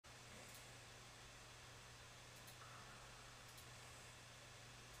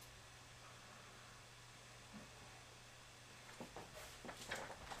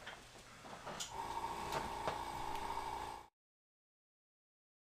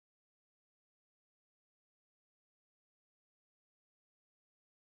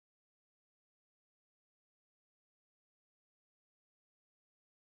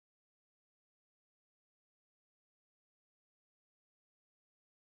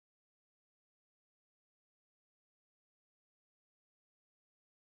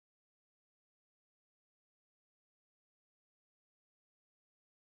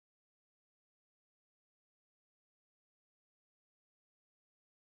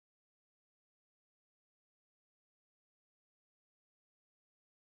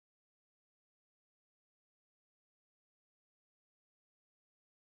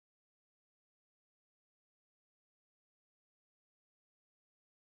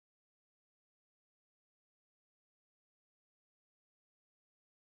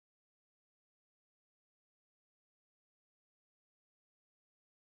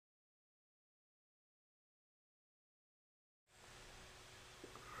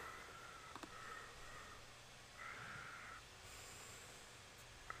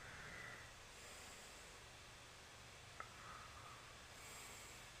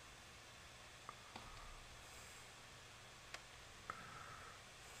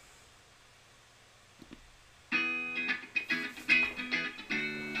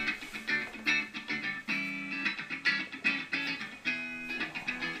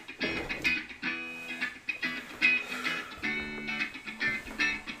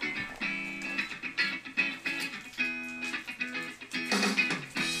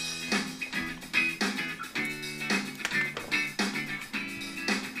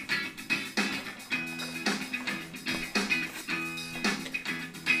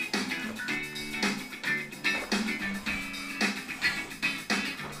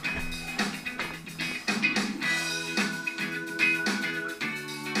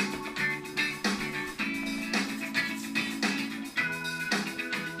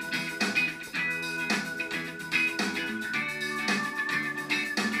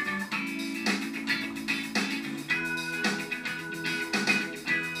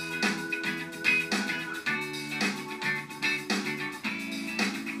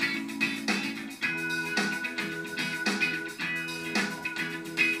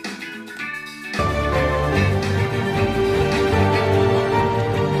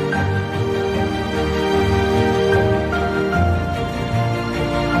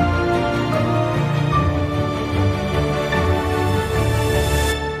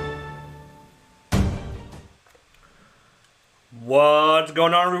What's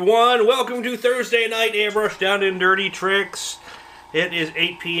going on, everyone? Welcome to Thursday Night Airbrush Down and Dirty Tricks. It is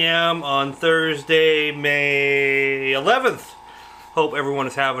 8 p.m. on Thursday, May 11th. Hope everyone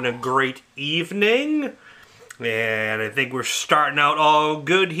is having a great evening. And I think we're starting out all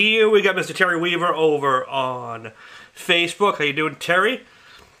good here. We got Mr. Terry Weaver over on Facebook. How you doing, Terry?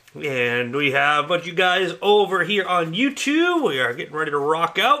 And we have a bunch of you guys over here on YouTube. We are getting ready to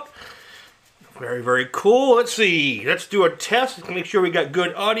rock out. Very, very cool. Let's see. Let's do a test. Let's make sure we got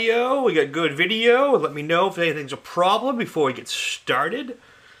good audio. We got good video. Let me know if anything's a problem before we get started.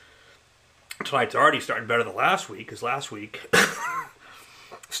 Tonight's already starting better than last week, because last week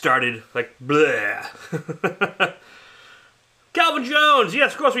started like bleh. Calvin Jones.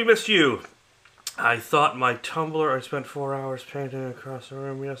 Yes, of course we missed you. I thought my Tumblr, I spent 4 hours painting across the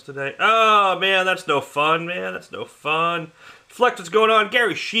room yesterday. Oh, man, that's no fun, man. That's no fun. Flex, what's going on?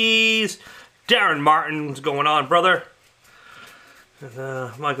 Gary Shees. Darren Martin, what's going on, brother?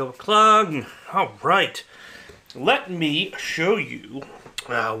 And, Michael McClung. All right. Let me show you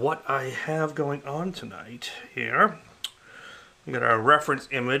what I have going on tonight here. We got our reference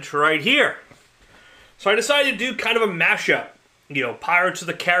image right here. So I decided to do kind of a mashup. You know, Pirates of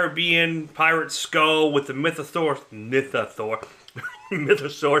the Caribbean, Pirate Skull with the Mythosaur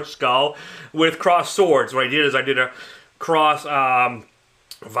Skull with cross swords. What I did is I did a cross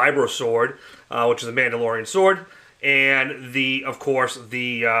vibro sword, which is a Mandalorian sword, and of course,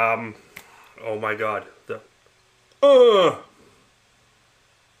 oh my god,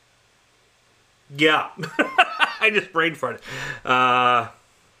 yeah, I just brain farted.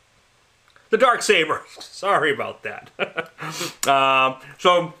 The Dark Saber. Sorry about that.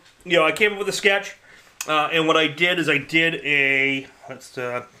 So, you know, I came up with a sketch, and what I did is I did a,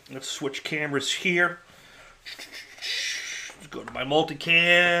 let's switch cameras here. Let's go to my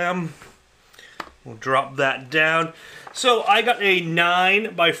multicam. We'll drop that down. So I got a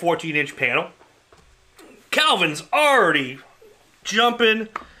 9 by 14 inch panel. Calvin's already jumping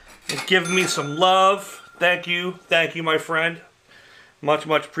and giving me some love. Thank you, my friend. Much,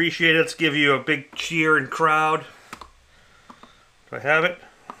 much appreciated. Let's give you a big cheer and crowd. Do I have it?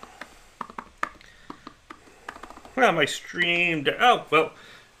 Well, my stream. Oh, well,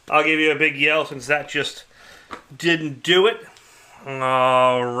 I'll give you a big yell since that just didn't do it.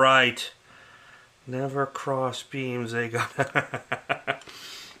 All right. Never cross beams. They got.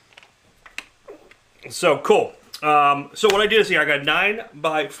 So cool. So what I did is here, I got a 9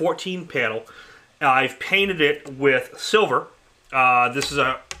 by 14 panel. I've painted it with silver. This is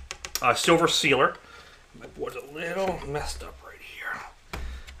a silver sealer. My board's a little messed up right here. I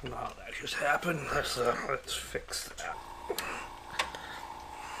don't know how that just happened. Let's fix that.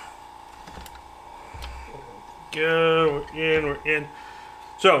 Go, we're in.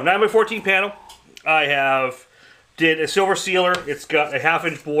 So 9 by 14 panel. I did a silver sealer. It's got a 1/2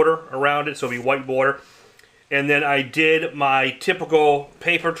 inch border around it, so it'll be white border. And then I did my typical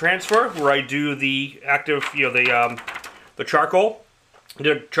paper transfer, where I do the active, you know, the charcoal. I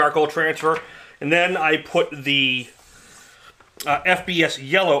did a charcoal transfer, and then I put the FBS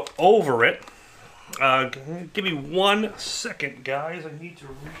yellow over it. Give me 1 second, guys. I need to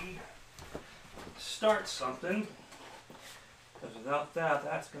restart something, because without that,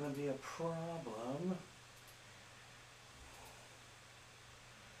 that's going to be a problem.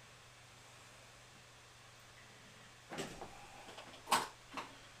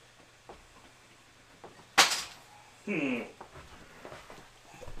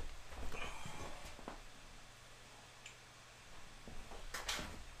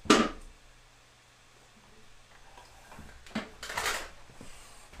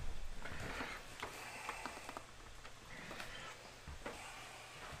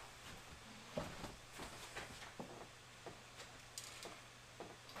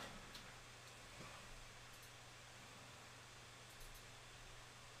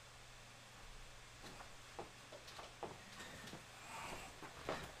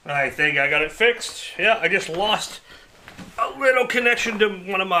 I think I got it fixed. Yeah, I just lost a little connection to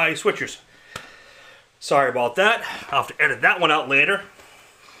one of my switchers. Sorry about that. I'll have to edit that one out later.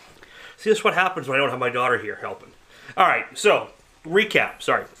 See, this is what happens when I don't have my daughter here helping. Alright, so, recap,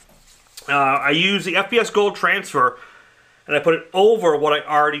 sorry. I use the FPS Gold transfer, and I put it over what I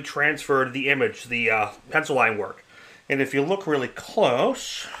already transferred the image, the pencil line work. And if you look really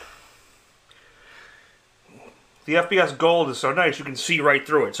close, the FPS Gold is so nice you can see right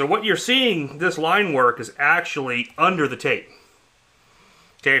through it. So what you're seeing, this line work, is actually under the tape.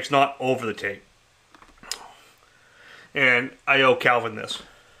 Okay, it's not over the tape. And I owe Calvin this.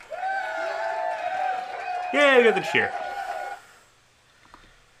 Yeah, I got the cheer.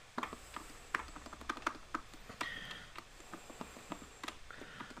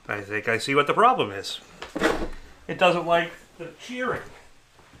 I think I see what the problem is. It doesn't like the cheering.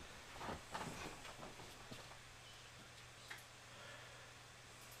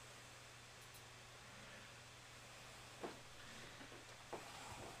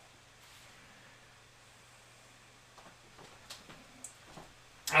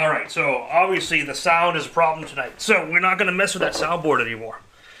 Alright, so obviously the sound is a problem tonight. So we're not going to mess with that soundboard anymore.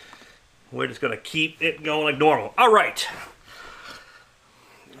 We're just going to keep it going like normal. Alright.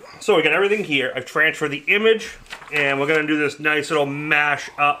 So we got everything here. I've transferred the image, and we're going to do this nice little mash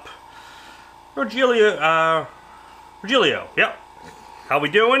up. Rogelio, yep. How we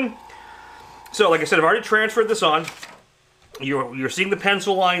doing? So like I said, I've already transferred this on. You're seeing the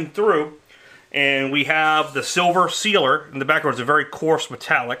pencil line through. And we have the silver sealer in the background. It's a very coarse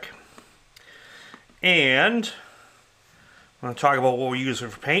metallic. And I'm going to talk about what we're using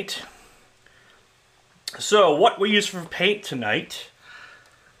for paint. So what we're using for paint tonight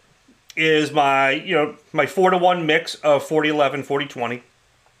is my 4-to-1 mix of 40-11, 40-20.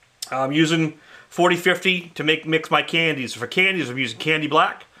 I'm using 40-50 to mix my candies. For candies, I'm using Candy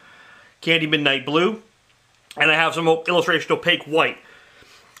Black, Candy Midnight Blue, and I have some illustration opaque white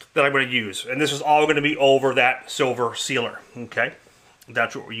that I'm going to use. And this is all going to be over that silver sealer. Okay,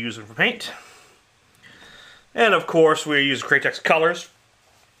 that's what we're using for paint. And of course, we're using Cratex colors.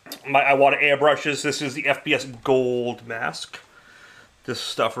 I want to airbrushes. This is the FPS Gold mask. This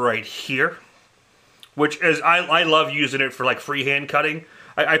stuff right here, which is I love using it for like freehand cutting.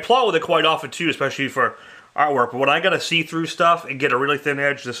 I plot with it quite often too, especially for artwork. But when I got to see through stuff and get a really thin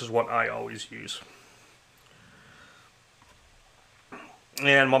edge, this is what I always use.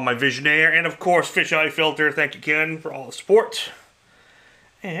 And on my Visionaire, and of course Fisheye Filter. Thank you, Ken, for all the support.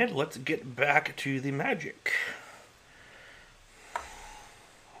 And let's get back to the magic.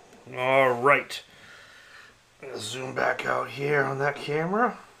 Alright. Zoom back out here on that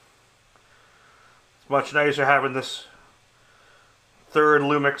camera. It's much nicer having this third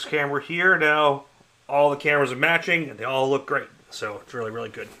Lumix camera here. Now all the cameras are matching and they all look great. So it's really, really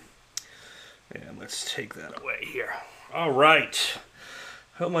good. And let's take that away here. Alright.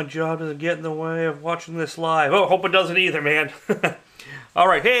 Hope my job doesn't get in the way of watching this live. Oh, hope it doesn't either, man.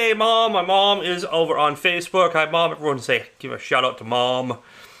 Alright, hey Mom. My mom is over on Facebook. Hi Mom. Everyone say, give a shout out to Mom.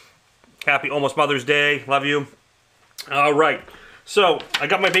 Happy almost Mother's Day. Love you. Alright. So, I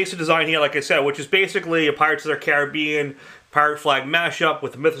got my basic design here, like I said, which is basically a Pirates of the Caribbean pirate flag mashup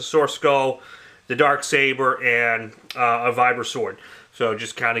with the Mythosaur Skull, the Dark Saber, and a Vibra Sword. So,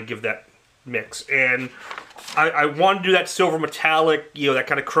 just kind of give that mix. And I want to do that silver metallic, that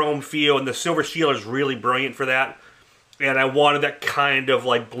kind of chrome feel, and the silver steel is really brilliant for that. And I wanted that kind of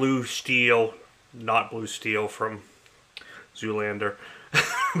like blue steel, not blue steel from Zoolander,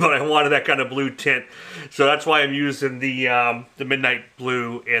 but I wanted that kind of blue tint. So that's why I'm using the midnight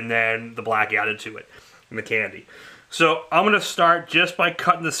blue and then the black added to it, and the candy. So I'm going to start just by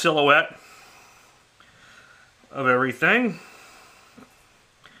cutting the silhouette of everything.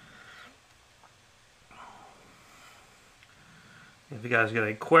 If you guys got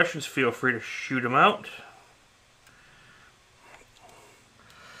any questions, feel free to shoot them out.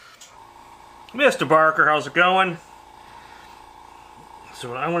 Mr. Barker, how's it going? So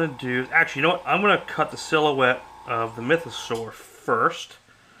what I want to do is, actually, you know what? I'm going to cut the silhouette of the Mythosaur first.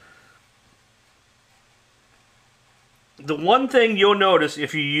 The one thing you'll notice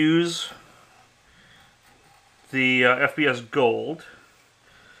if you use the FPS Gold,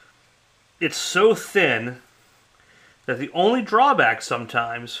 it's so thin that the only drawback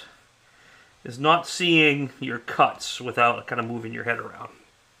sometimes is not seeing your cuts without kind of moving your head around.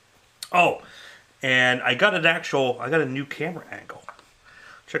 Oh, and I got a new camera angle.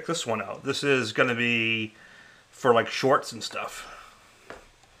 Check this one out. This is going to be for like shorts and stuff.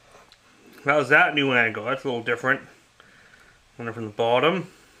 How's that new angle? That's a little different. One from the bottom.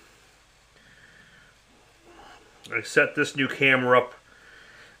 I set this new camera up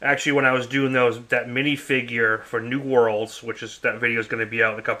actually when I was doing that minifigure for New Worlds, which is, that video is going to be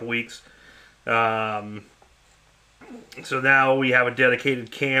out in a couple weeks. So now we have a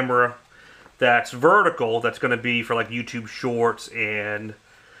dedicated camera that's vertical, that's going to be for like YouTube Shorts and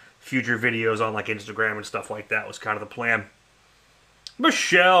future videos on like Instagram and stuff like that was kind of the plan.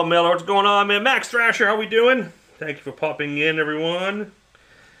 Michelle Miller, what's going on, man? Max Thrasher, how we doing? Thank you for popping in, everyone.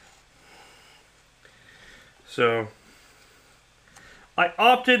 So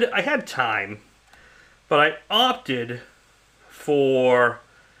I had time, but I opted for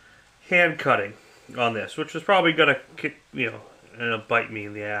hand cutting on this, which is probably going to kick, bite me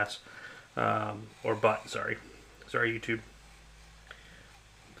in the ass. Or butt, sorry. Sorry, YouTube.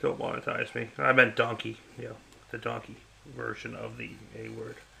 Don't monetize me. I meant donkey, the donkey version of the A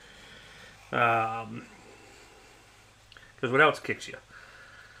word. Because what else kicks you?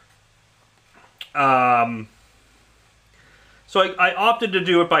 So I opted to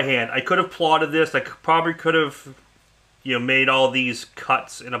do it by hand. I could have plotted this. I probably could have, you know, made all these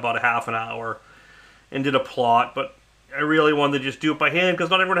cuts in about a half an hour and did a plot, but I really wanted to just do it by hand because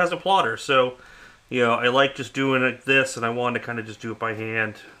not everyone has a plotter. So, you know, I like just doing it this, and I wanted to kind of just do it by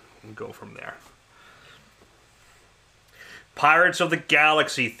hand and go from there. Pirates of the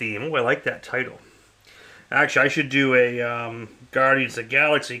Galaxy theme. Oh, I like that title. Actually, I should do a Guardians of the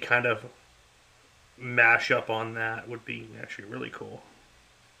Galaxy kind of mash up on that. Would be actually really cool.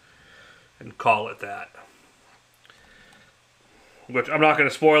 And call it that. Which, I'm not going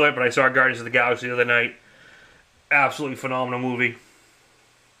to spoil it, but I saw Guardians of the Galaxy the other night. Absolutely phenomenal movie.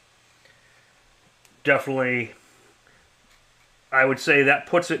 Definitely, I would say that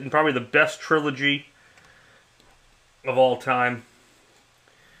puts it in probably the best trilogy of all time.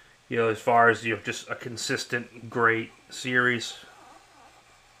 You know, as far as, you know, just a consistent, great series.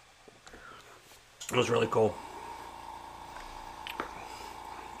 It was really cool.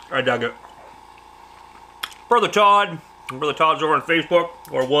 I dug it. Brother Todd's over on Facebook,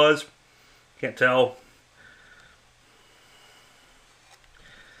 or was. Can't tell.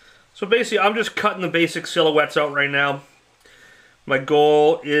 So basically, I'm just cutting the basic silhouettes out right now. My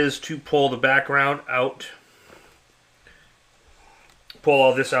goal is to pull the background out. Pull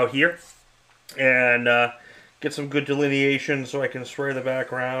all this out here. And get some good delineation so I can spray the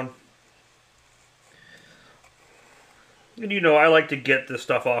background. And you know, I like to get this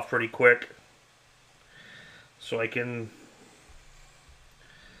stuff off pretty quick. So I can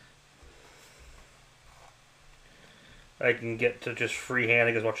get to just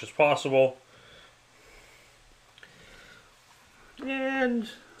freehanding as much as possible. And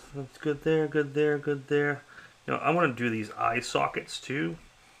that's good there, good there, good there. You know, I'm going to do these eye sockets too.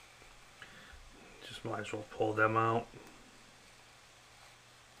 Just might as well pull them out.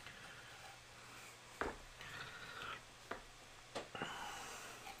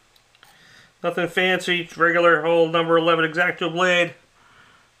 Nothing fancy, regular old number 11 X-Acto blade.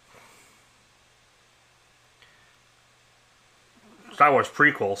 Star Wars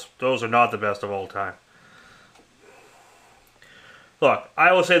prequels, those are not the best of all time. Look,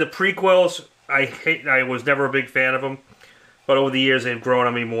 I will say the prequels, I was never a big fan of them, but over the years they've grown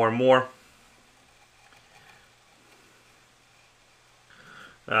on me more and more.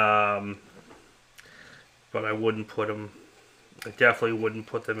 But I wouldn't put them, I definitely wouldn't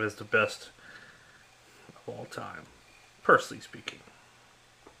put them as the best of all time, personally speaking.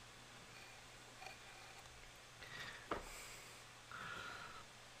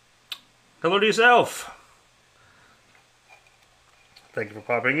 Hello to yourself. Thank you for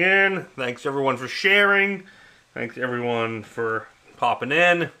popping in. Thanks everyone for sharing. Thanks everyone for popping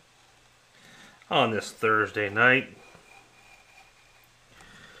in on this Thursday night.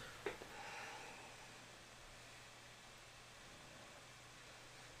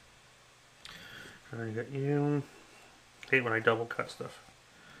 I got you. Hate when I double cut stuff.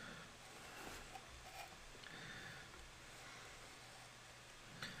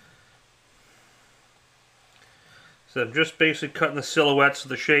 So I'm just basically cutting the silhouettes of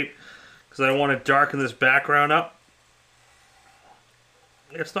the shape because I want to darken this background up.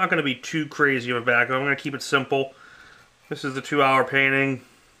 It's not going to be too crazy of a background. I'm going to keep it simple. This is the 2-hour painting.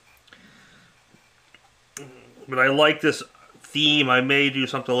 But I like this theme. I may do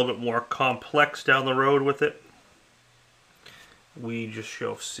something a little bit more complex down the road with it. We just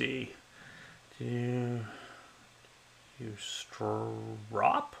shall see. Do you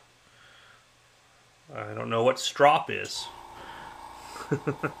strop? I don't know what strop is.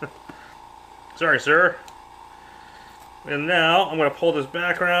 Sorry, sir. And now I'm going to pull this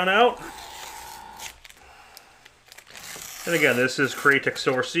background out. And again, this is Cratex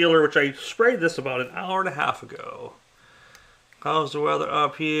Silver Sealer, which I sprayed this about an hour and a half ago. How's the weather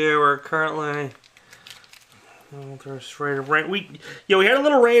up here? We're currently... Oh, there's straight of rain. We had a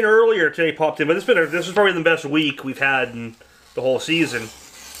little rain earlier today popped in, but this is probably the best week we've had in the whole season.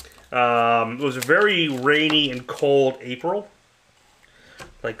 It was a very rainy and cold April.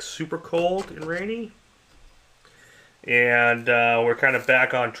 Like super cold and rainy. And we're kind of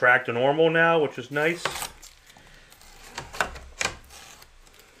back on track to normal now, which is nice.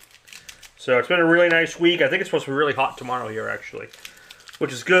 So it's been a really nice week. I think it's supposed to be really hot tomorrow here, actually.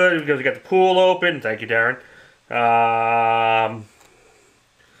 Which is good because we got the pool open. Thank you, Darren.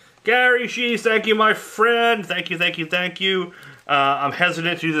 Gary Shees, thank you, my friend. Thank you, thank you, thank you. I'm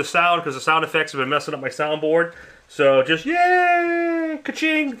hesitant to do the sound because the sound effects have been messing up my soundboard. So just, yay!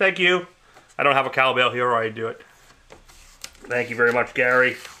 Ka-ching! Thank you. I don't have a cowbell here or I do it. Thank you very much,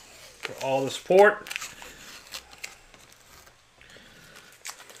 Gary. for all the support.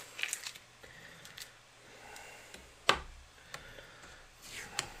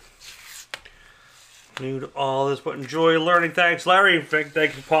 New to all this, but enjoy learning. Thanks, Larry.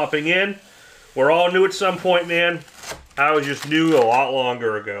 Thanks for popping in. We're all new at some point, man. I was just new a lot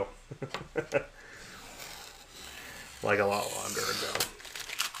longer ago. Like a lot longer ago.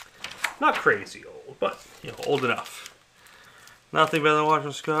 Not crazy old, but old enough. Nothing better than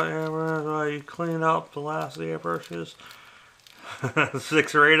watching Scott airbrush while you clean up the last of the airbrushes.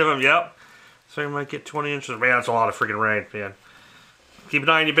 6 or 8 of them, yep. So you might get 20 inches. Man, that's a lot of freaking rain, man. Keep an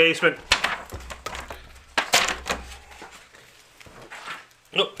eye in your basement.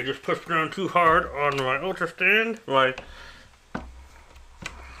 Oh, I just pushed down too hard on my ultra stand. Right.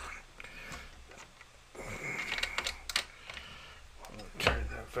 Turn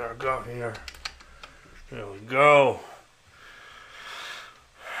that back up here. There we go.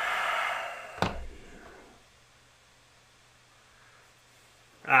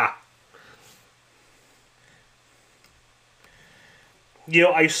 Ah.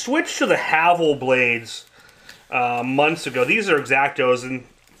 I switched to the Havel blades months ago. These are X-Actos, and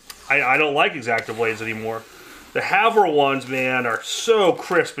I don't like X-Acto blades anymore. The Havel ones, man, are so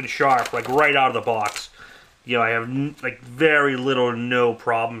crisp and sharp, like right out of the box. I have like very little or no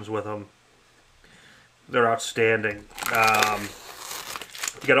problems with them. They're outstanding.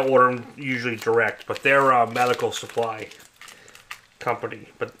 You gotta order them usually direct, but they're a medical supply company.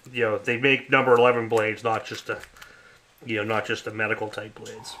 But they make number 11 blades, not just the medical type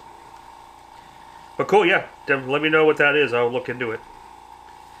blades. But cool, yeah. Let me know what that is. I'll look into it.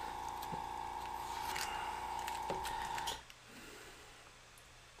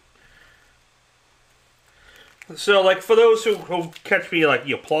 So, like, for those who catch me, like,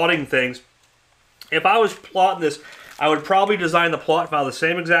 plotting things, if I was plotting this, I would probably design the plot file the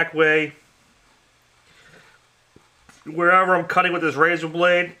same exact way. Wherever I'm cutting with this razor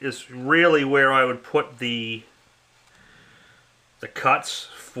blade is really where I would put the cuts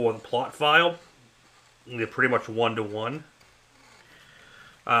for the plot file. They're pretty much 1-to-1,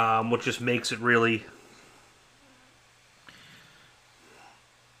 which just makes it really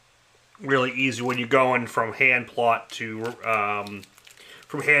easy when you're going from hand plot to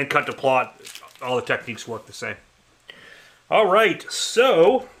from hand cut to plot. All the techniques work the same. All right,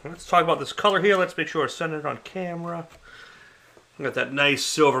 so let's talk about this color here. Let's make sure I send it on camera. I got that nice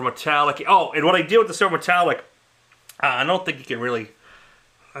silver metallic. Oh, and what I did with the silver metallic, I don't think you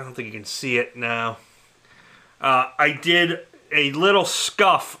can see it now. I did a little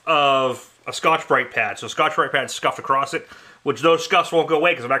scuff of a Scotch-Brite pad. So Scotch-Brite pad scuffed across it, which those scuffs won't go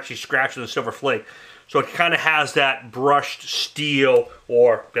away because I'm actually scratching the silver flake. So it kind of has that brushed steel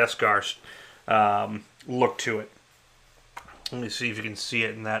or Beskar look to it. Let me see if you can see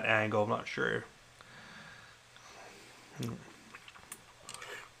it in that angle. I'm not sure.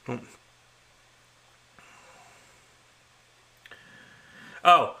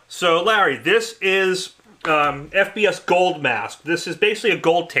 Oh, so Larry, this is FBS gold mask. This is basically a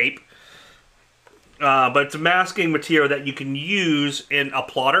gold tape, but it's a masking material that you can use in a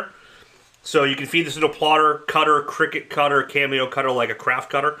plotter. So you can feed this into a plotter, cutter, Cricut cutter, Cameo cutter, like a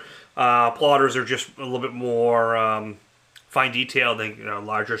craft cutter. Plotters are just a little bit more fine detail, than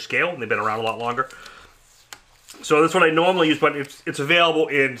larger scale, and they've been around a lot longer. So that's what I normally use, but it's available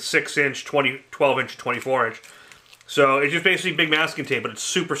in 6-inch, 12-inch, 24-inch. So it's just basically big masking tape, but it's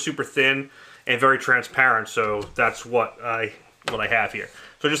super, super thin and very transparent. So that's what I have here.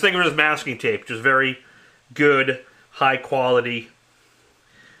 So just think of it as masking tape, just very good, high quality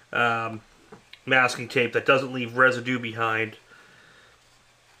masking tape that doesn't leave residue behind,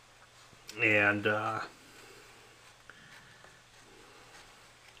 and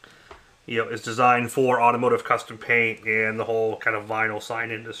is designed for automotive custom paint and the whole kind of vinyl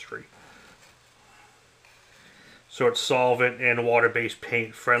sign industry. So it's solvent and water-based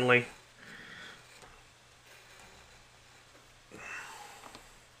paint friendly.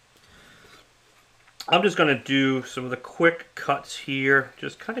 I'm just going to do some of the quick cuts here,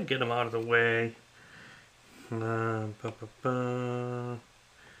 just kind of get them out of the way.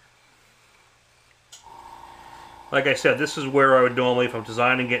 Like I said, this is where I would normally, if I'm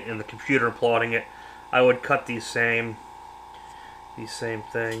designing it in the computer and plotting it, I would cut these same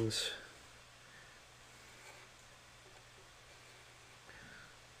things.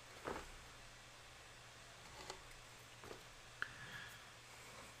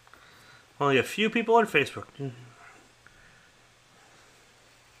 Only a few people on Facebook.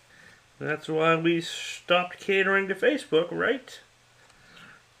 That's why we stopped catering to Facebook, right?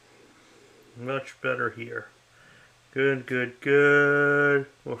 Much better here. Good, good, good.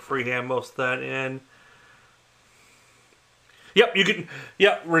 We'll freehand most of that in. Yep, you can.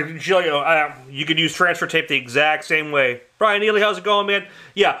 Yep, you can use transfer tape the exact same way. Brian Neely, how's it going, man?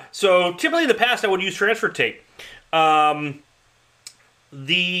 Yeah. So typically in the past I would use transfer tape. The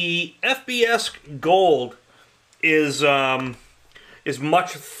FBS Gold is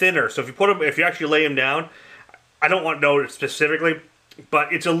much thinner. So if you put them, if you actually lay them down, I don't want to know it specifically,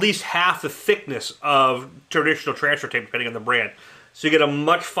 but it's at least half the thickness of traditional transfer tape, depending on the brand. So you get a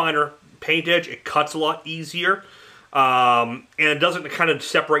much finer paint edge. It cuts a lot easier. And it doesn't kind of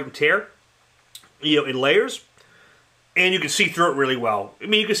separate and tear, in layers, and you can see through it really well. I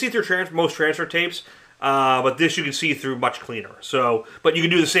mean, you can see through most transfer tapes, but this you can see through much cleaner. So, but you can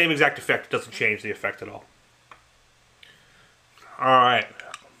do the same exact effect. It doesn't change the effect at all. All right.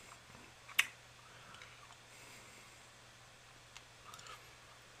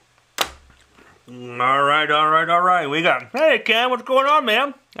 All right. We got, hey, Ken, what's going on,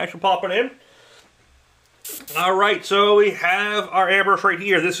 man? Thanks for popping in. Alright, so we have our airbrush right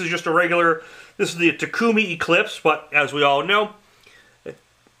here. This is just a regular, this is the Takumi Eclipse, but as we all know,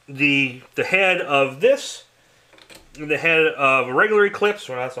 the head of this, the head of a regular Eclipse,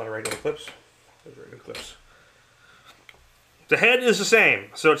 well, that's not a regular Eclipse, that's a regular Eclipse. The head is the same,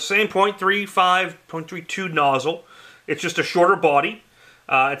 so it's the same 0.35, 0.32 nozzle. It's just a shorter body.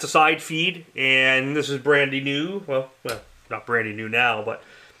 It's a side feed, and this is brandy new. Well, not brandy new now, but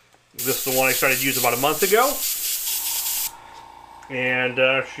this is the one I started using about a month ago.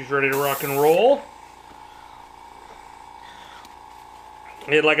 And she's ready to rock and roll.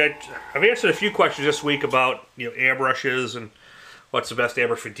 And like I've answered a few questions this week about airbrushes and what's the best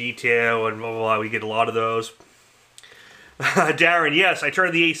airbrush for detail and blah, blah, blah. We get a lot of those. Darren, yes, I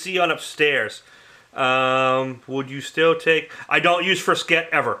turned the AC on upstairs. Would you still take... I don't use Frisket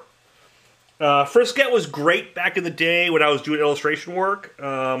ever. Frisket was great back in the day when I was doing illustration work.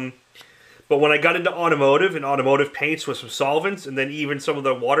 But when I got into automotive and automotive paints with some solvents, and then even some of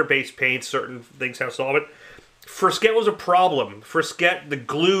the water-based paints, certain things have solvent, Frisket was a problem. Frisket, the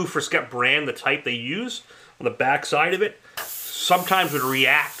glue Frisket brand, the type they use on the back side of it, sometimes would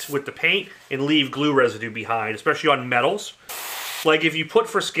react with the paint and leave glue residue behind, especially on metals. Like if you put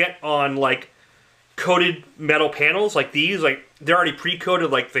Frisket on like coated metal panels like these, like they're already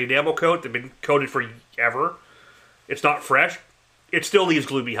pre-coated, like the enamel coat, they've been coated forever. It's not fresh. It still leaves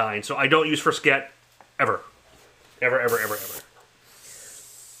glue behind, so I don't use Frisket ever. Ever.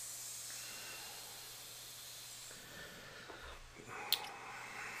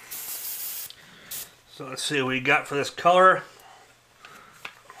 So let's see what we got for this color.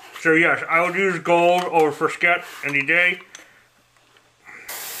 So yes, I would use gold over Frisket any day.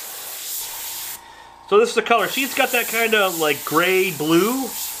 So this is the color. See, it's got that kind of like gray blue.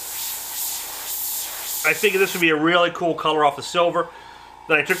 I figured this would be a really cool color off the silver.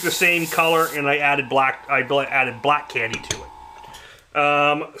 Then I took the same color and I added black. I added black candy to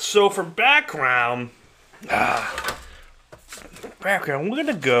it. So for background, we're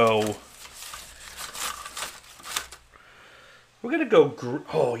gonna go.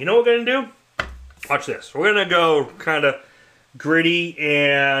 Oh, you know what we're gonna do? Watch this. We're gonna go kind of gritty,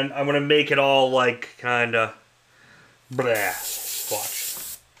 and I'm gonna make it all like kind of blah. Watch.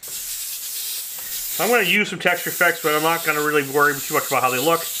 I'm going to use some texture effects, but I'm not going to really worry too much about how they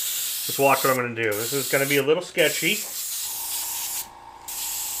look. Just watch what I'm going to do. This is going to be a little sketchy.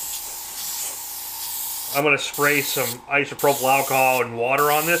 I'm going to spray some isopropyl alcohol and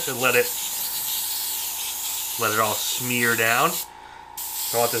water on this and let it all smear down.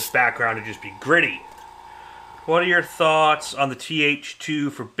 I want this background to just be gritty. What are your thoughts on the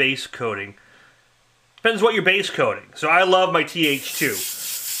TH2 for base coating? Depends what you're base coating. So I love my TH2.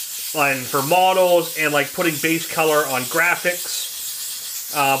 And for models and like putting base color on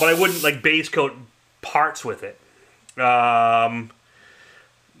graphics, but I wouldn't like base coat parts with it. Yeah,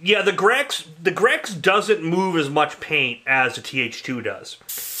 the Grex doesn't move as much paint as the TH2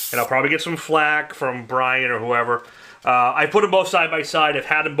 does, and I'll probably get some flack from Brian or whoever. I put them both side by side. I've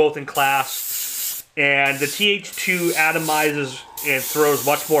had them both in class, and the TH2 atomizes and throws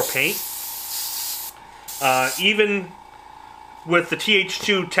much more paint. Even with the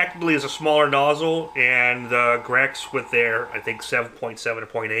TH2 technically is a smaller nozzle, and the Grex with their, I think, 7.7 or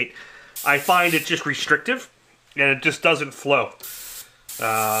 0.8, I find it just restrictive, and it just doesn't flow.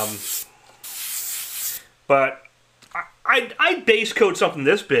 But I'd base coat something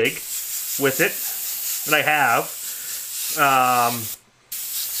this big with it, and I have.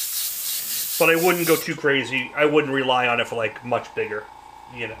 But I wouldn't go too crazy. I wouldn't rely on it for like much bigger,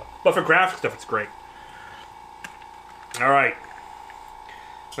 But for graphic stuff, it's great. All right.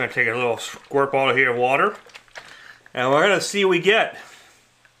 I'm going to take a little squirt bottle here of water, And we're going to see what we get.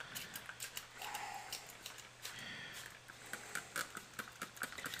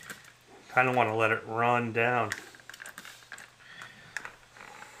 Kind of want to let it run down.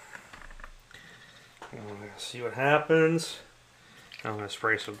 And we're going to see what happens. I'm going to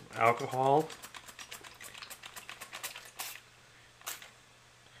spray some alcohol.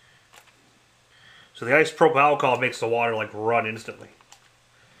 So the isopropyl alcohol makes the water like run instantly.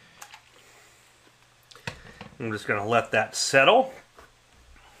 I'm just going to let that settle.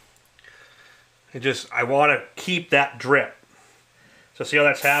 I want to keep that drip. So see how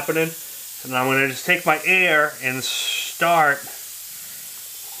that's happening? And I'm going to just take my air and start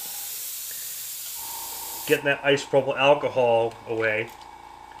getting that isopropyl alcohol away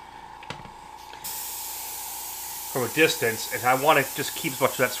from a distance. And I want to just keep as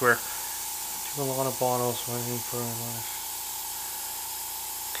much of that where a lot of bottles waiting for life.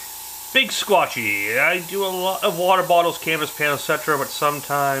 Big squatchy. I do a lot of water bottles, canvas panels, etc. But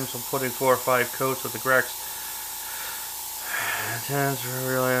sometimes I'm putting 4 or 5 coats with the Grex. Tends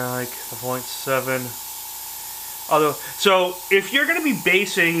really like the 0.7. Although, so if you're going to be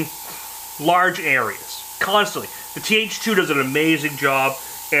basing large areas constantly, the TH2 does an amazing job,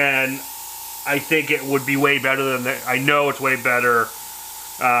 and I think it would be way better than the. I know it's way better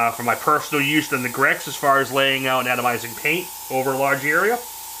for my personal use than the Grex as far as laying out and atomizing paint over a large area.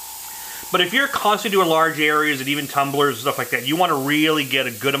 But if you're constantly doing large areas and even tumblers and stuff like that, you want to really get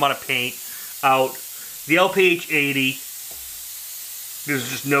a good amount of paint out. The LPH 80, there's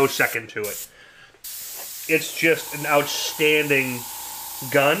just no second to it. It's just an outstanding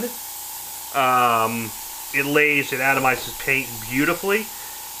gun. It lays and atomizes paint beautifully.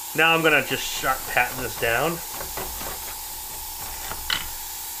 Now I'm going to just start patting this down.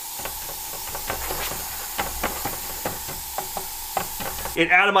 It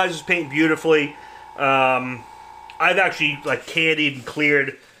atomizes paint beautifully. I've actually like candied and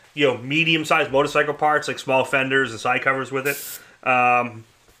cleared, you know, medium-sized motorcycle parts like small fenders and side covers with it.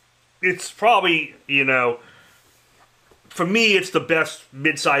 It's probably, you know, for me, it's the best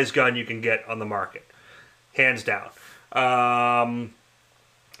mid-sized gun you can get on the market, hands down.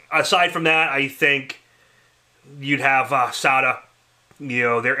 Aside from that, I think you'd have SATA. You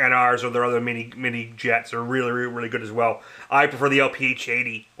know, their NRs or their other mini jets are really, really, really good as well. I prefer the LPH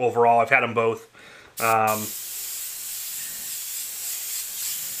 80 overall. I've had them both.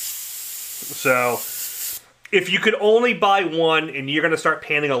 So, if you could only buy one and you're going to start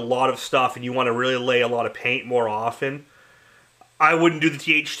painting a lot of stuff and you want to really lay a lot of paint more often, I wouldn't do the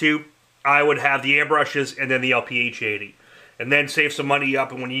TH2. I would have the airbrushes and then the LPH 80. And then save some money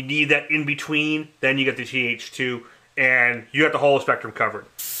up, and when you need that in between, then you get the TH2. And you got the whole spectrum covered.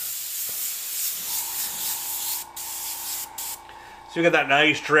 So you got that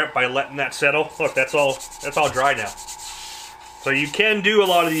nice drip by letting that settle. Look, that's all dry now. So you can do a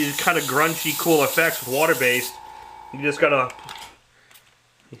lot of these kind of grungy, cool effects with water-based. You just gotta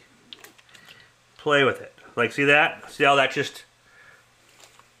play with it. Like, see that? See how that just...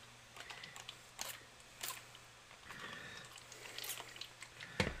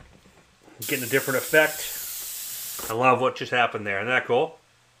 Getting a different effect. I love what just happened there. Isn't that cool?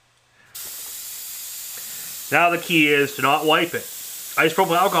 Now the key is to not wipe it.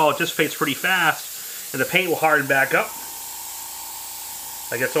 Isopropyl alcohol dissipates pretty fast, and the paint will harden back up.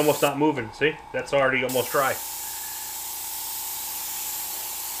 Like it's almost not moving. See? That's already almost dry.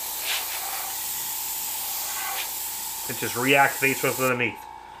 It just reactivates what's underneath.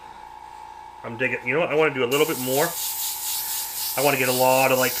 I'm digging. You know what? I want to do a little bit more. I want to get a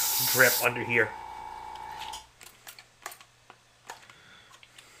lot of like drip under here.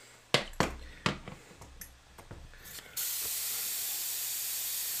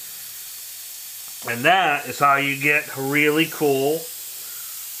 And that is how you get really cool,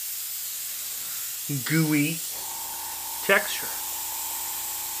 gooey texture.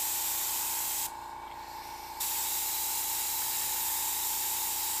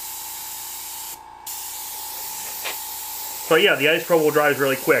 So yeah, the isopropyl dries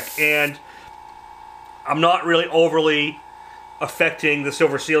really quick, and I'm not really overly affecting the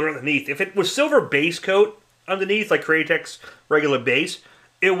silver sealer underneath. If it was silver base coat underneath, like Createx regular base,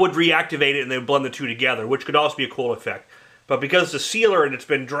 it would reactivate it and then blend the two together, which could also be a cool effect. But because it's a sealer and it's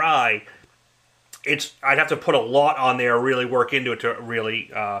been dry, I'd have to put a lot on there, really work into it to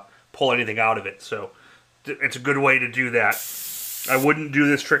really pull anything out of it. So it's a good way to do that. I wouldn't do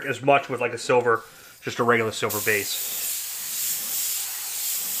this trick as much with like a silver, just a regular silver base.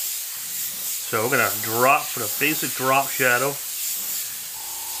 So we're going to put a basic drop shadow,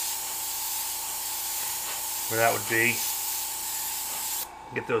 where that would be.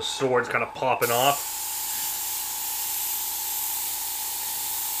 Get those swords kind of popping off.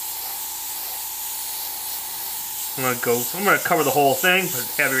 I'm gonna cover the whole thing, but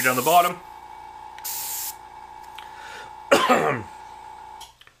it's heavier down the bottom.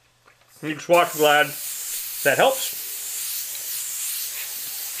 You just watch, glad that helps.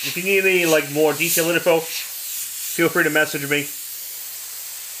 If you need any like more detailed info, feel free to message me.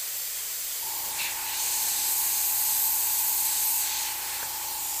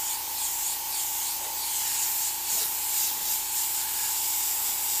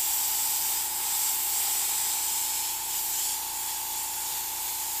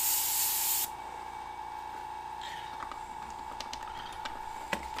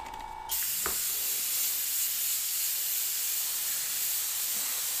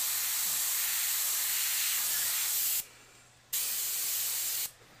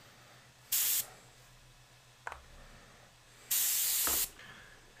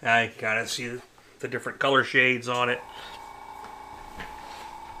 I gotta see the different color shades on it.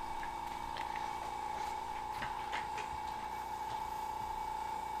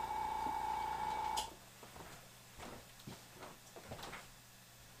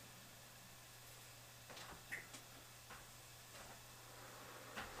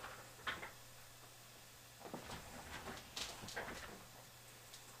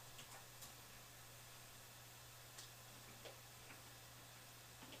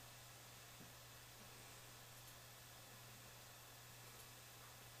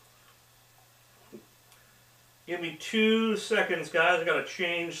 Give me 2 seconds, guys. I gotta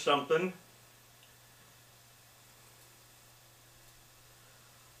change something.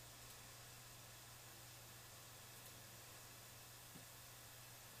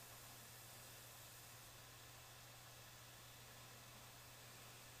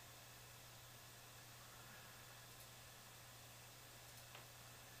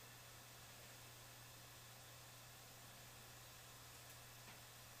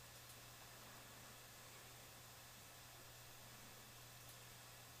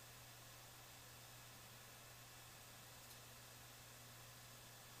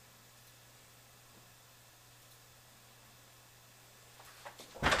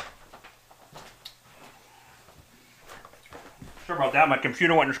 Sorry about that, my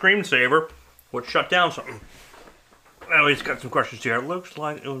computer went in screensaver, which shut down something. At least got some questions here. It looks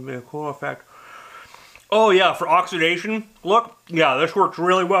like it would be a cool effect. Oh yeah, for oxidation, look, yeah, this works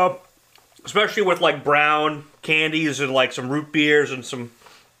really well. Especially with like brown candies and like some root beers and some,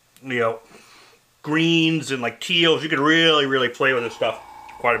 you know, greens and like teals. You can really, really play with this stuff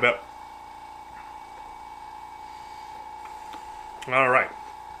quite a bit. All right.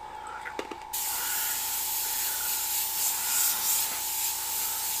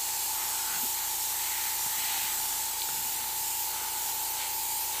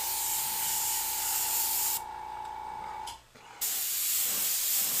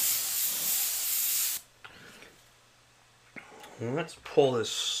 Let's pull this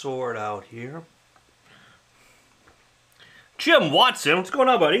sword out here. Jim Watson, what's going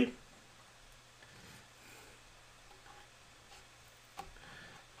on, buddy?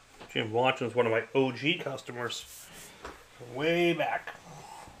 Jim Watson is one of my OG customers. Way back.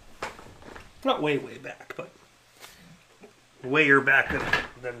 Not way, way back, but wayer back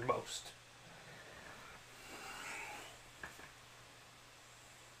than most.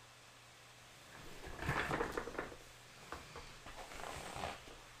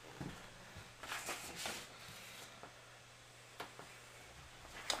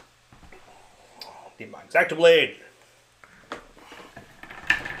 Need my X-Acto blade.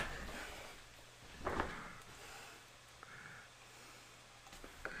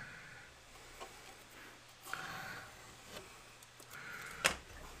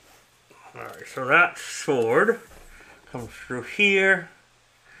 Alright, so that sword comes through here,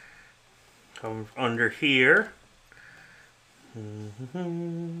 comes under here, and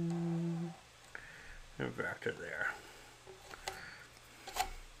back to there.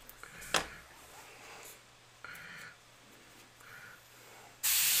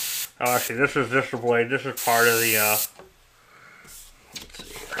 Oh, actually, this is just the blade. This is part of the, let's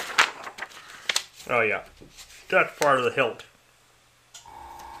see here. Oh, yeah. That's part of the hilt.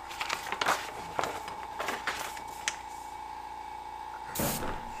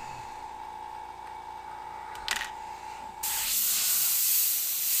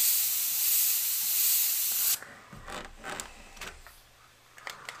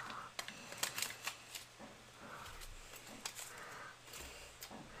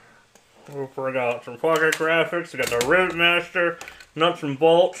 We'll bring out some pocket graphics. We got the Rivet Master, nuts and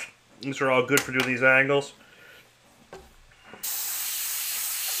bolts. These are all good for doing these angles.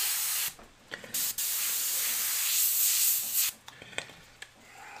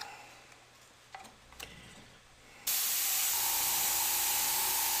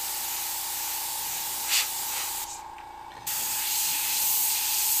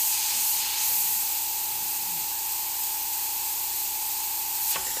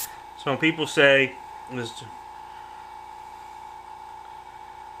 Some people say,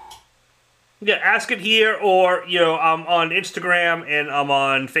 yeah, ask it here, or, you know, I'm on Instagram and I'm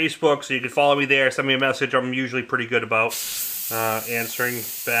on Facebook, so you can follow me there, send me a message. I'm usually pretty good about answering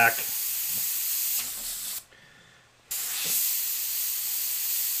back.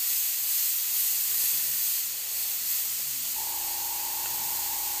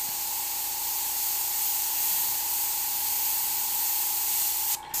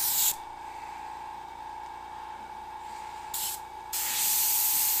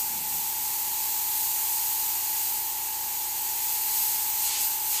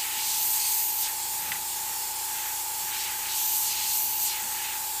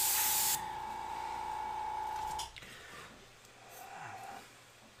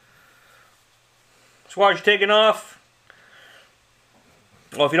 So while you're taking off,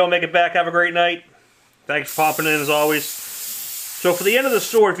 well, if you don't make it back, have a great night. Thanks for popping in as always. So for the end of the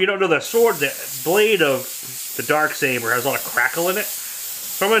sword, if you don't know, the sword, the blade of the Darksaber has a lot of crackle in it.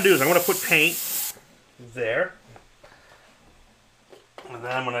 So what I'm going to do is I'm going to put paint there. And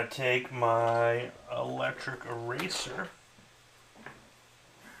then I'm going to take my electric eraser.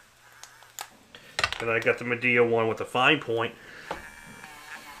 And I got the Medea one with the fine point.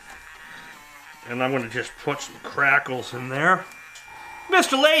 And I'm going to just put some crackles in there.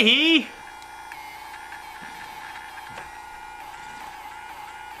 Mr. Leahy!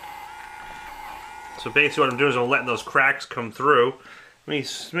 So basically what I'm doing is I'm letting those cracks come through.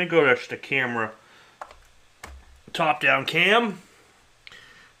 Let me go to the camera. Top-down cam.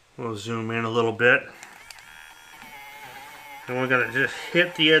 We'll zoom in a little bit. And we're going to just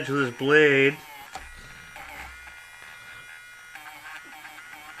hit the edge of this blade.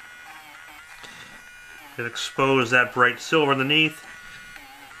 And expose that bright silver underneath.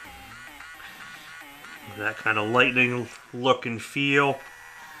 That kind of lightning look and feel.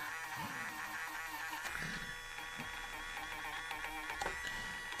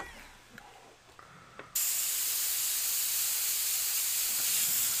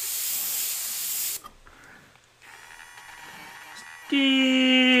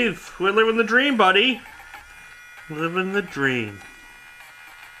 Steve, we're living the dream, buddy. Living the dream.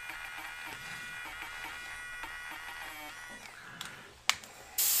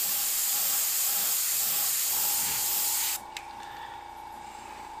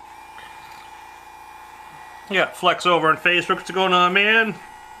 Yeah, Flex over on Facebook. What's going on, man?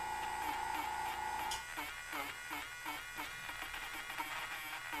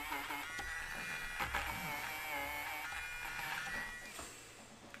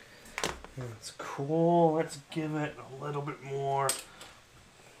 That's cool. Let's give it a little bit more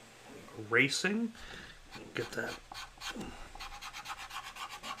racing. Get that.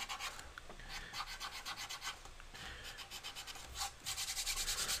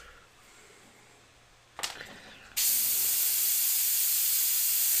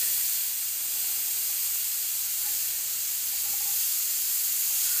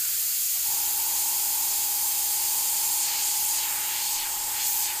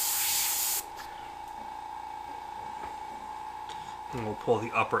 And we'll pull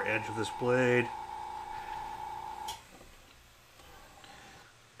the upper edge of this blade.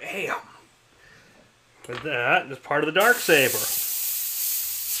 Bam! With that is part of the Darksaber.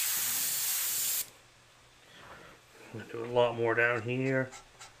 I'm going to do a lot more down here.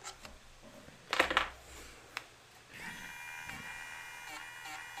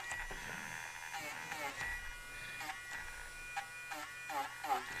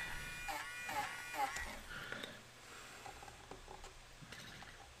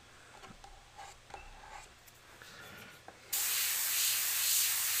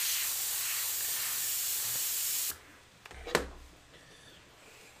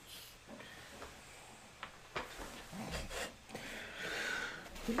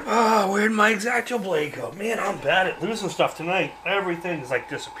 Oh, where'd my X-Acto blade go? Man, I'm bad at losing stuff tonight. Everything's like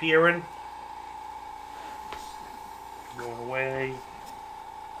disappearing. Going away.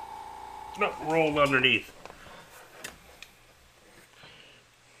 No, rolled underneath.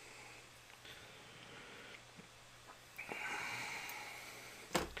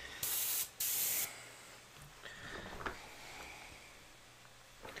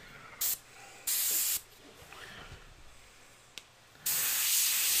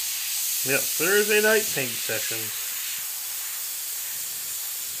 Yep, Thursday night paint sessions.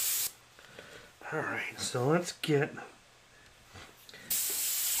 Alright, so let's get...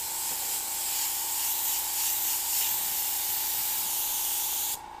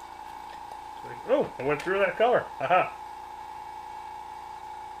 Oh, I went through that color. Haha.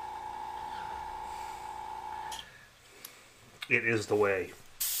 It is the way.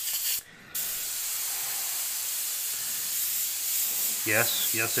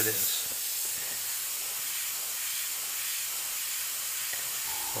 Yes, yes it is.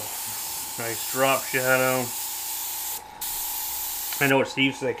 Oh, nice drop shadow. I know what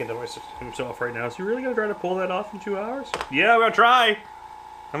Steve's thinking to himself right now. Is he really going to try to pull that off in 2 hours? Yeah, I'm going to try.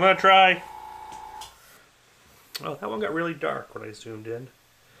 I'm going to try. Oh, that one got really dark when I zoomed in.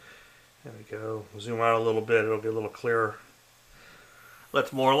 There we go. Zoom out a little bit. It'll get a little clearer.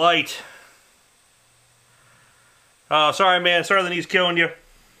 Let's more light. Oh, sorry, man. Sorry that he's killing you.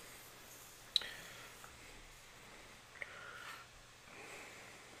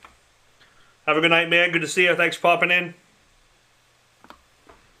 Have a good night, man. Good to see you. Thanks for popping in.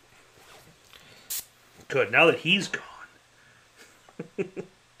 Good. Now that he's gone.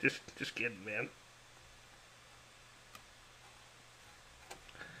 just kidding, man.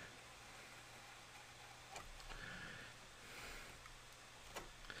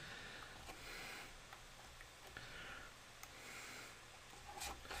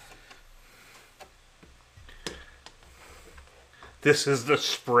 This is the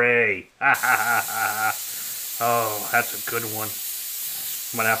spray. Oh, that's a good one.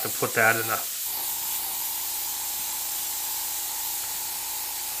 I'm gonna have to put that in a...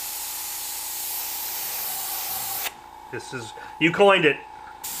 This is... You coined it.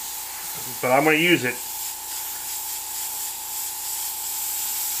 But I'm gonna use it.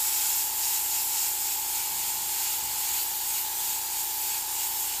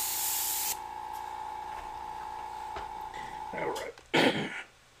 Alright.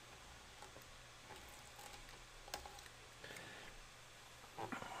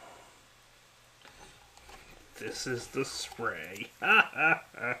 This is the spray.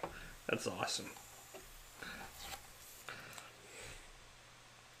 That's awesome.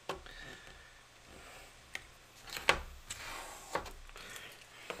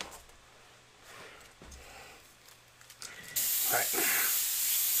 Alright.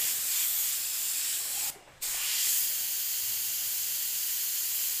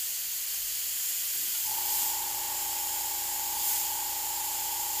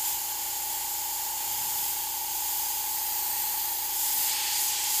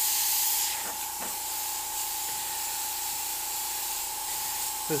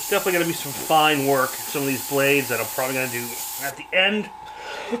 There's definitely going to be some fine work in some of these blades that I'm probably going to do at the end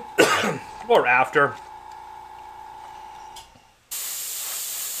or after.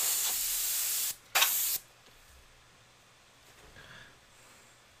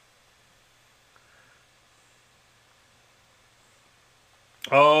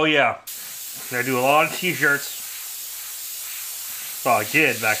 Oh yeah, I do a lot of t-shirts. Well, I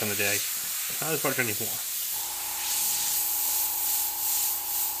did back in the day. Not as much anymore.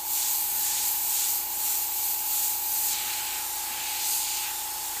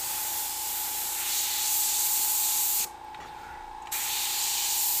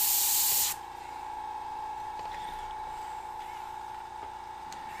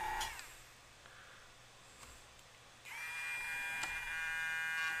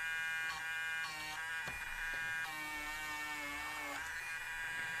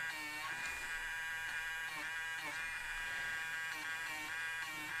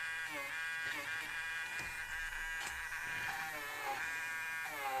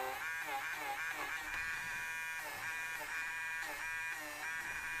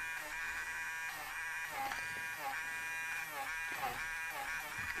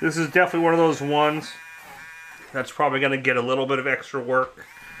 This is definitely one of those ones that's probably going to get a little bit of extra work.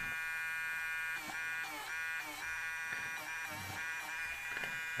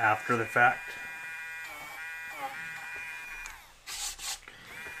 After the fact.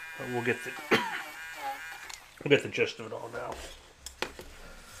 But we'll get the gist of it all now.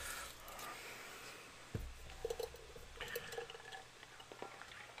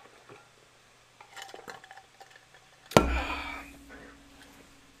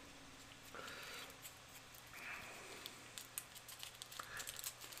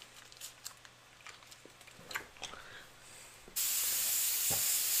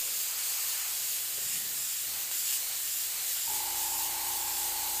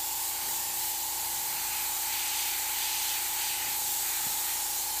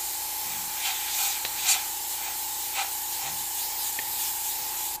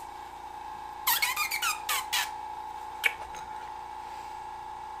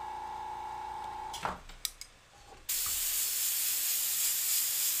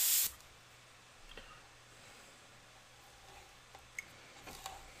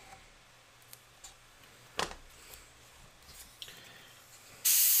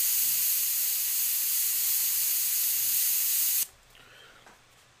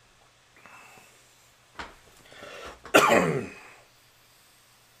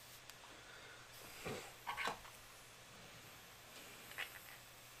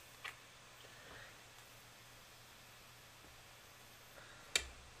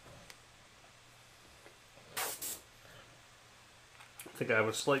 think I have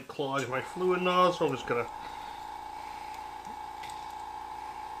a slight clog in my fluid nozzle, so I'm just gonna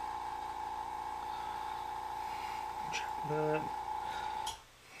check that.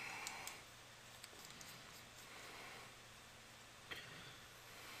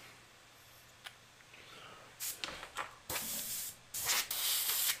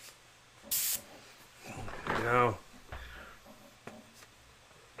 There we go.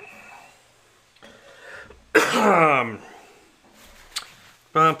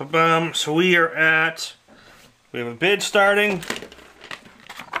 So we have a bid starting.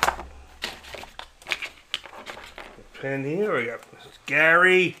 Pen here, we got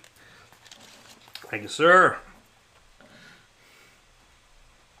Gary. Thank you, sir.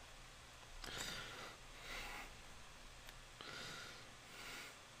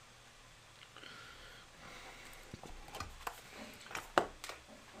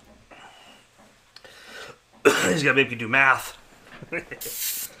 He's gotta make you do math.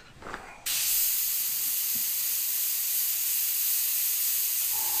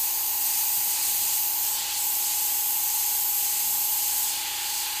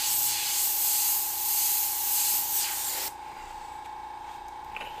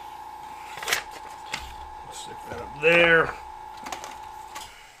 Stick that up there.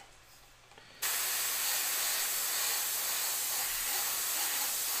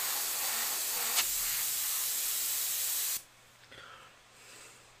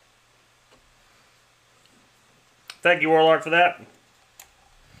 Thank you, Warlord, for that.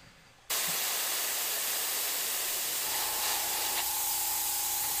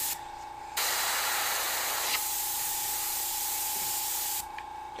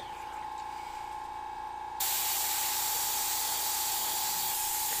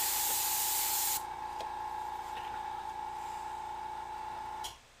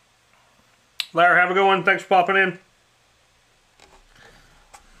 Larry, have a good one. Thanks for popping in.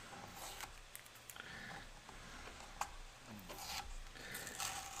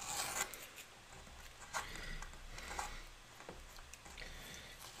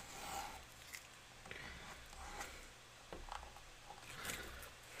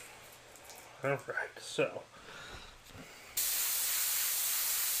 All right, so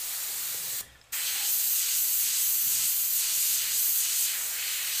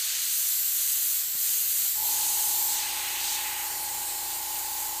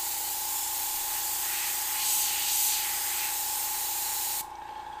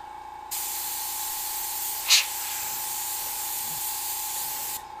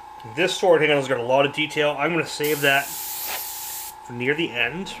this sword handle's got a lot of detail. I'm going to save that for near the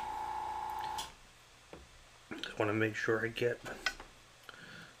end. Just want to make sure I get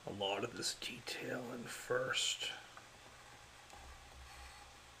a lot of this detail in first.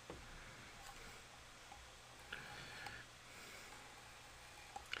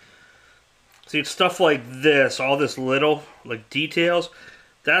 See, it's stuff like this, all this little like details.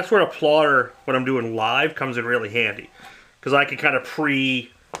 That's where a plotter, when I'm doing live, comes in really handy. Because I can kind of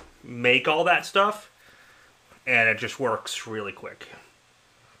pre-make all that stuff, and it just works really quick.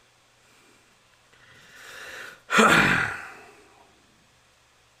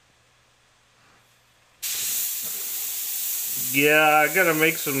 Yeah, I gotta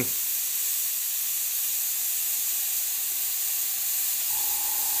make some...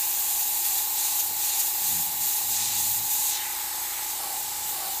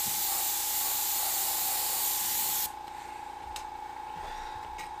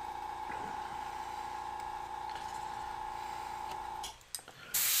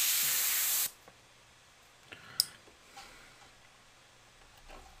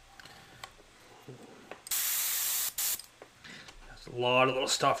 A lot of little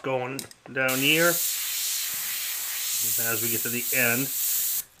stuff going down here. As we get to the end,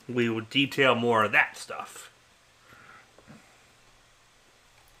 we will detail more of that stuff.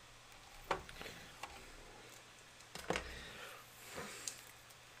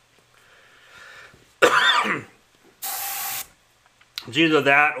 It's either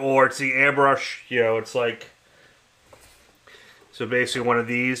that or it's the airbrush, you know, it's like, so basically one of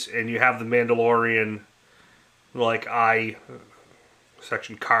these, and you have the Mandalorian like eye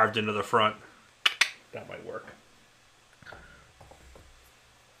section carved into the front. That might work.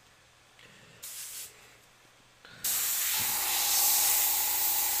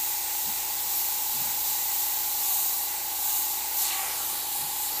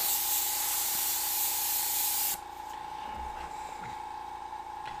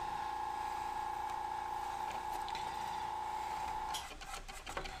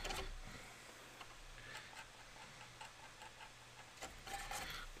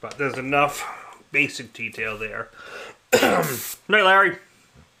 But there's enough basic detail there Night, Larry.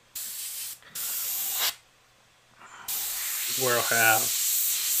 Where I'll have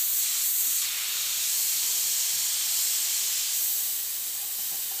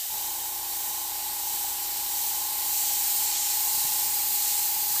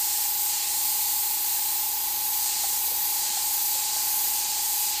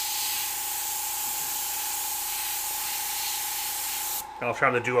I'll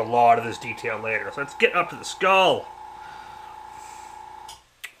try to do a lot of this detail later. So let's get up to the skull.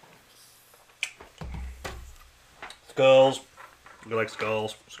 Skulls. I like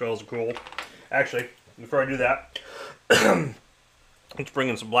skulls. Skulls are cool. Actually, before I do that, let's bring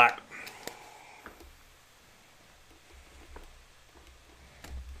in some black.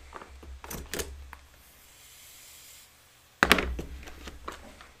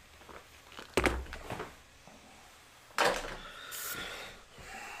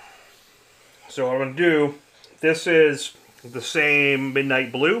 So what I'm going to do, this is the same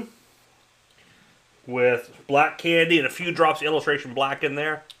Midnight Blue with black candy and a few drops of illustration black in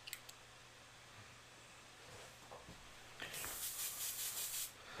there.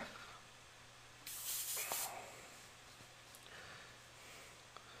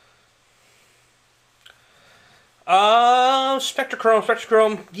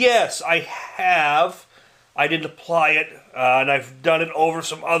 Spectrochrome. Yes, I have. I didn't apply it, and I've done it over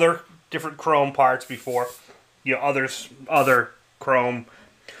some other different chrome parts before. You know, other chrome,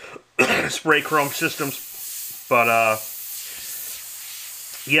 spray chrome systems. But,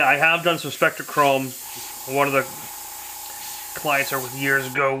 yeah, I have done some Spectrochrome. One of the clients I was years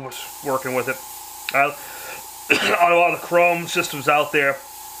ago was working with it. On a lot of the chrome systems out there,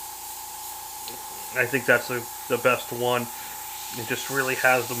 I think that's the best one. It just really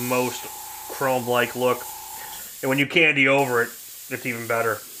has the most chrome-like look. And when you candy over it, it's even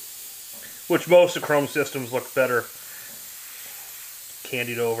better. Which most of the chrome systems look better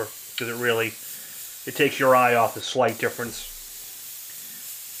candied over. Because it takes your eye off the slight difference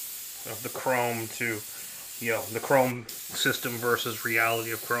of the chrome to, you know, the chrome system versus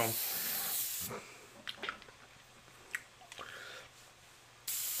reality of chrome.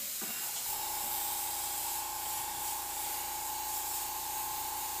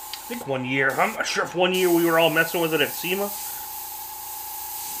 I think one year, I'm not sure if one year we were all messing with it at SEMA.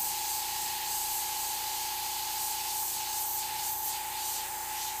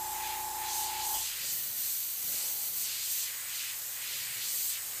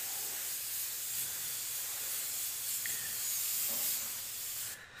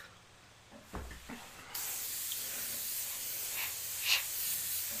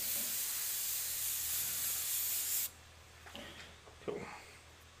 Cool.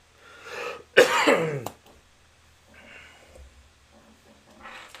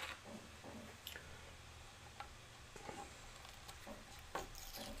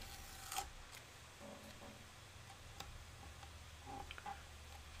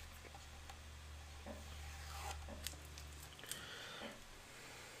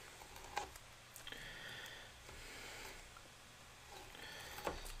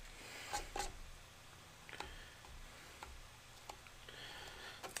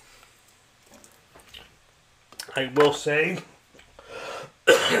 I will say,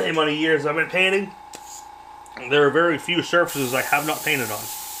 the amount of years I've been painting, there are very few surfaces I have not painted on.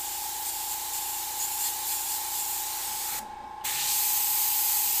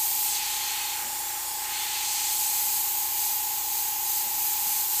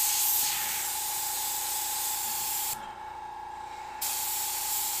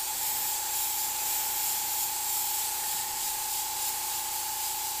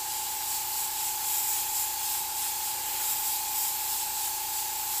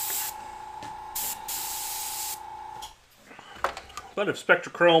 But if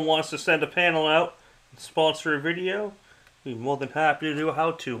Spectrochrome wants to send a panel out and sponsor a video, I'd be more than happy to do a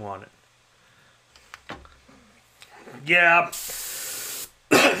how-to on it. Yeah,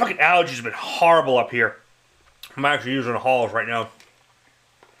 fucking allergies have been horrible up here. I'm actually using a Halls right now.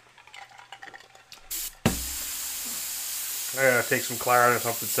 I gotta take some Claret or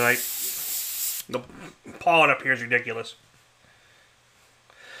something tonight. The pollen up here is ridiculous.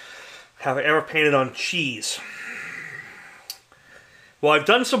 Have I ever painted on cheese? Well, I've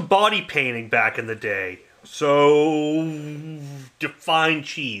done some body painting back in the day, so define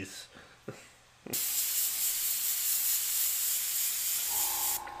cheese.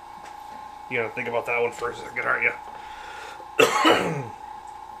 You gotta think about that one for a second, aren't you?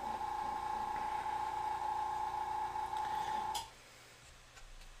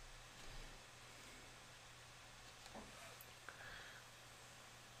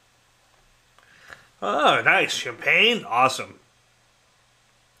 Oh, nice. Champagne? Awesome.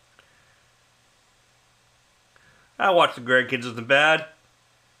 I watch the grandkids with the bad.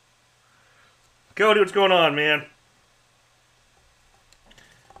 Cody, what's going on, man?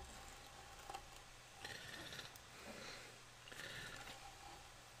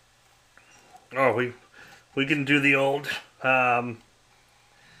 Oh, we can do the old.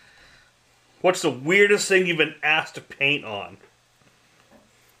 What's the weirdest thing you've been asked to paint on?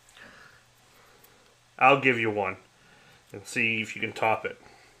 I'll give you one and see if you can top it.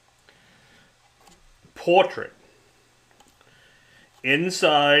 Portrait.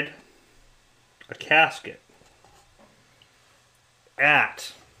 Inside a casket.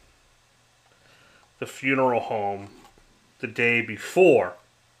 At the funeral home the day before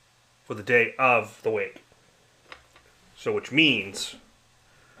or the day of the wake. So which means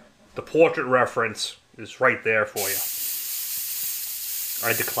the portrait reference is right there for you.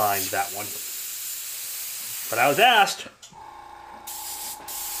 I declined that one. But I was asked.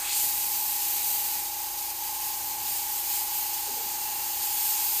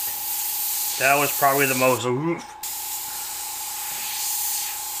 That was probably the most oof.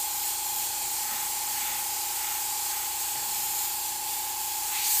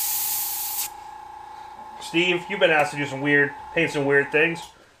 Steve, you've been asked to do paint some weird things.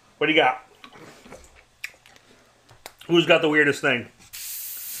 What do you got? Who's got the weirdest thing?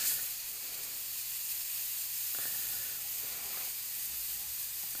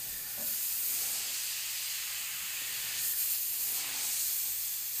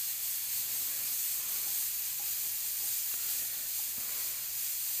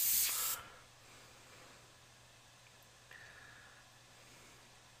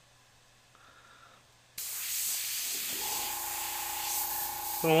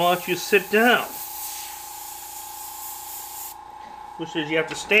 So why don't you sit down? Who says you have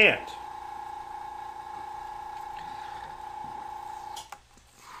to stand?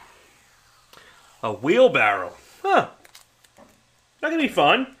 A wheelbarrow. Huh. That could be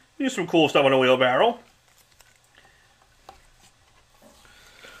fun. Do some cool stuff on a wheelbarrow.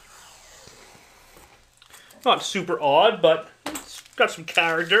 Not super odd, but it's got some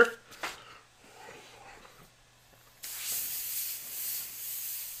character.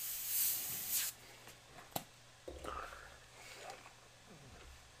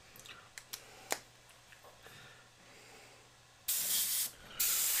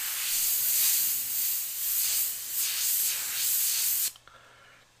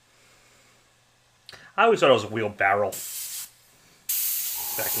 I always thought it was a wheelbarrow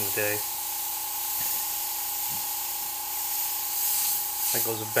back in the day. Like it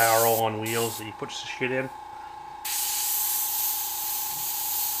was a barrel on wheels that you put some shit in.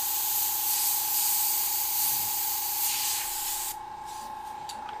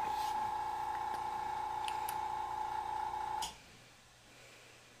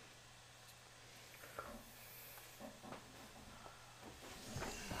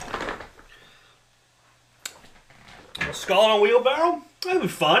 A skull on a wheelbarrow? That'd be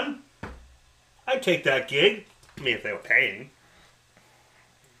fun. I'd take that gig. I mean, if they were paying.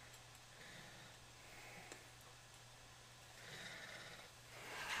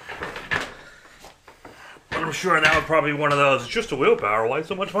 I'm sure that would probably be one of those. It's just a wheelbarrow. Why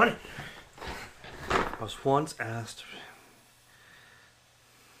so much money? I was once asked.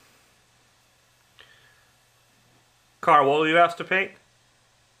 Car, what were you asked to paint?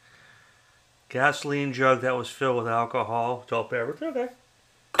 Gasoline jug that was filled with alcohol. Adult beverage. Okay.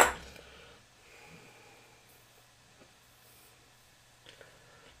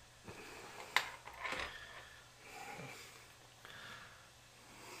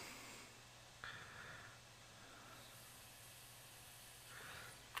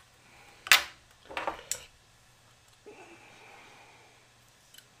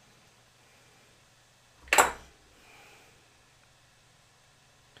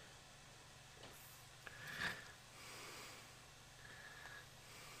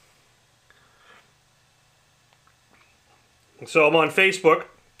 So I'm on Facebook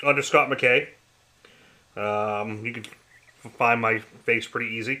under Scott McKay. You can find my face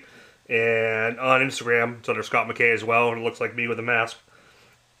pretty easy. And on Instagram, it's under Scott McKay as well. And it looks like me with a mask.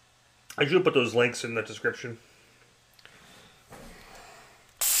 I should put those links in the description.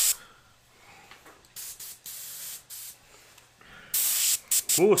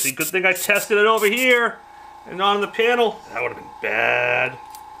 Ooh, see, good thing I tested it over here and not on the panel. That would have been bad.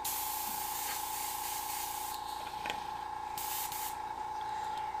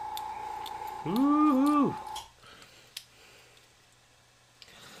 Woohoo!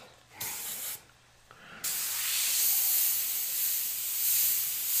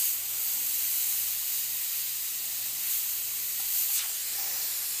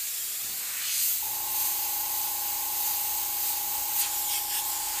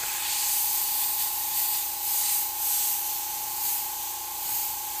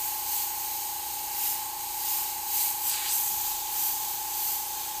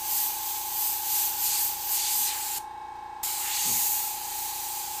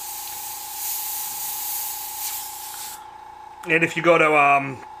 And if you go to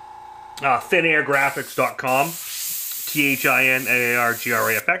thinairgraphics.com,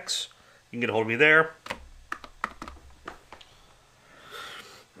 THINAARGRAFX, you can get a hold of me there.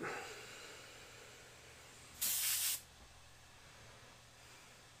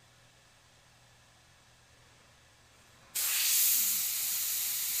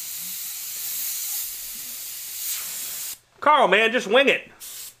 Carl, man, just wing it.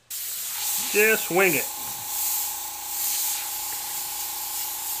 Just wing it.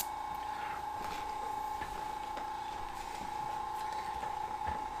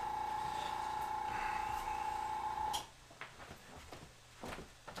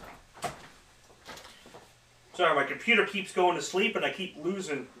 Sorry, my computer keeps going to sleep and I keep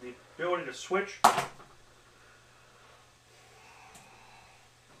losing the ability to switch.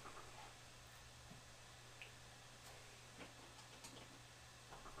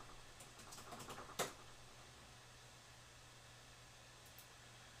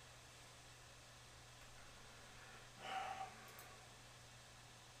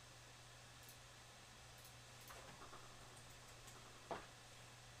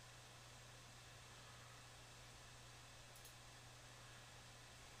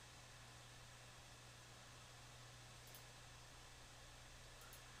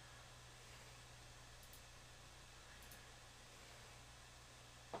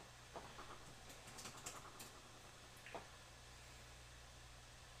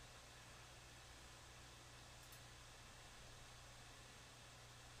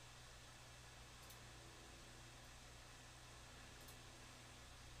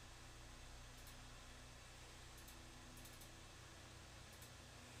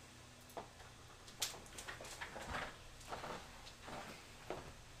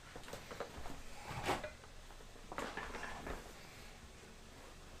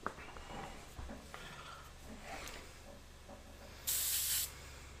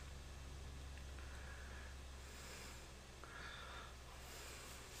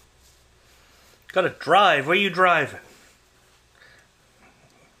 Gotta drive. Where you driving?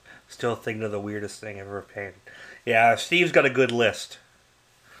 Still thinking of the weirdest thing I've ever painted. Yeah, Steve's got a good list.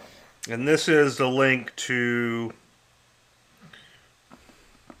 And this is the link to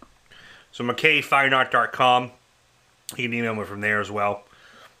McKayFineArt.com. You can email me from there as well.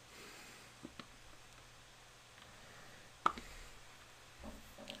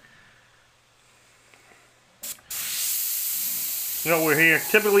 You know, we're here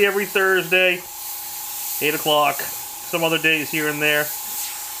typically every Thursday, 8 o'clock. Some other days here and there.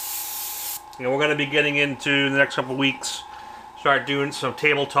 You know, we're going to be getting into the next couple of weeks, start doing some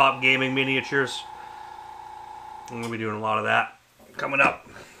tabletop gaming miniatures. I'm going to be doing a lot of that coming up.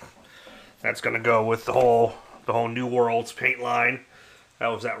 That's going to go with the whole New Worlds paint line. That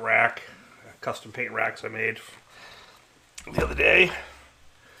was that rack, custom paint racks I made the other day.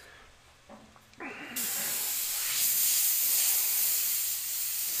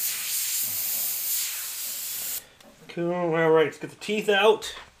 Cool. Alright, let's get the teeth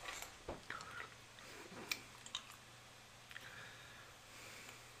out.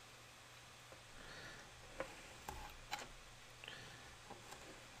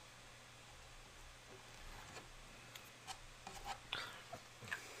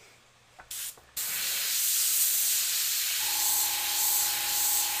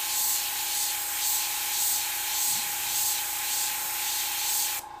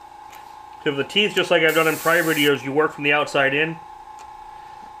 So for the teeth, just like I've done in prior videos, you work from the outside in.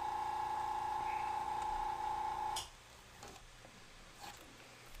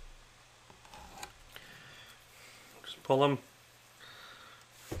 Just pull them.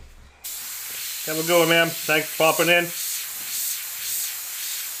 Have a good one, man. Thanks for popping in.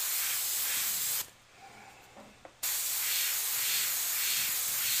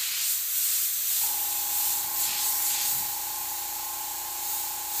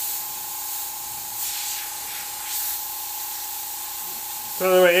 By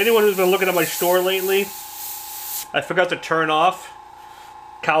the way, anyone who's been looking at my store lately, I forgot to turn off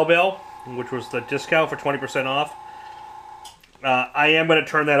Cowbell, which was the discount for 20% off. I am going to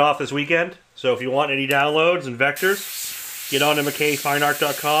turn that off this weekend. So if you want any downloads and vectors, get on to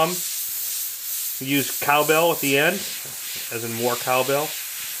McKayFineArt.com. Use Cowbell at the end, as in more Cowbell.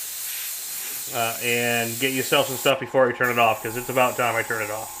 And get yourself some stuff before you turn it off, because it's about time I turn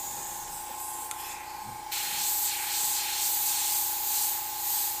it off.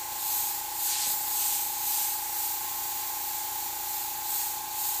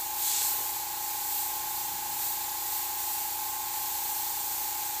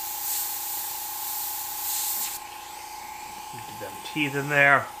 Get them teeth in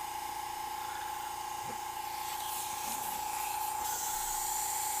there.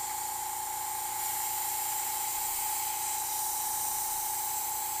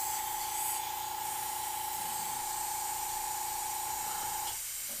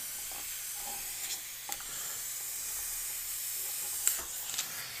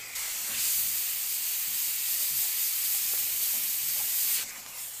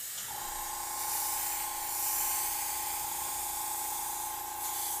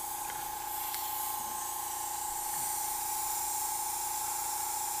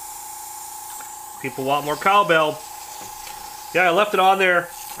 People want more cowbell. Yeah, I left it on there.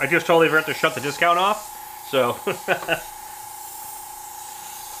 I just totally forgot to shut the discount off. So,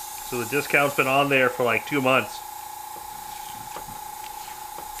 so the discount's been on there for like 2 months.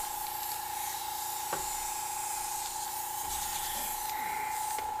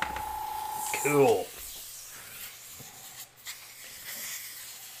 Cool.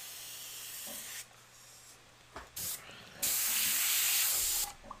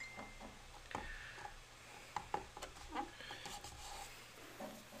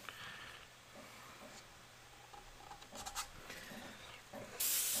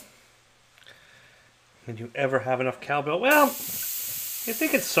 Did you ever have enough cowbell? Well, I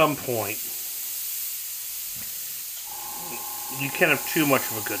think at some point you can't have too much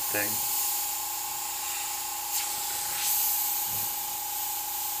of a good thing.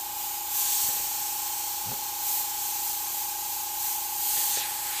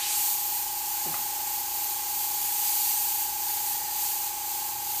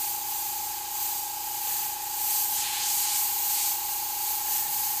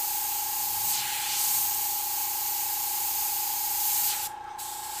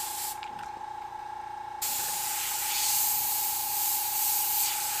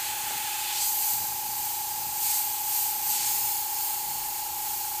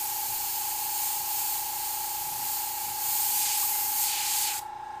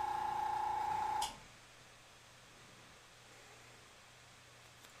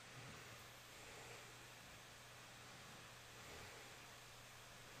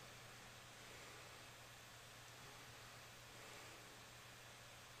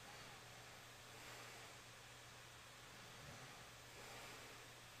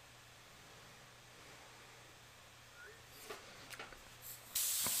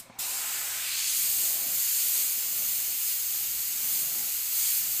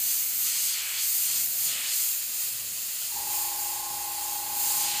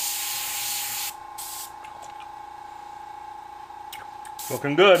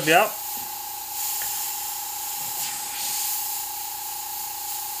 Looking good, yep.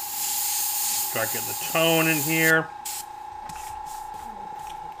 Start getting the tone in here.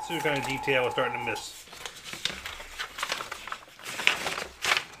 See what kind of detail we're starting to miss.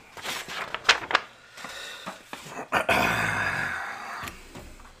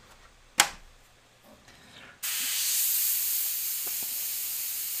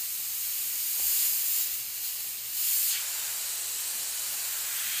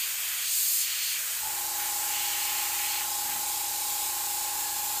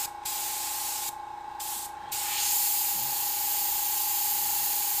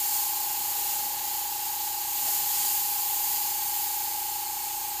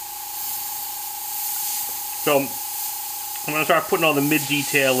 So I'm going to start putting all the mid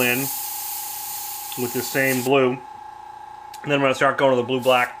detail in with the same blue. And then I'm going to start going to the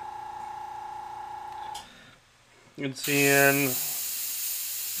blue-black. And seeing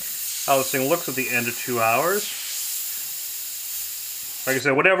how this thing looks at the end of 2 hours. Like I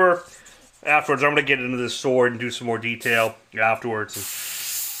said, whatever afterwards, I'm going to get into this sword and do some more detail afterwards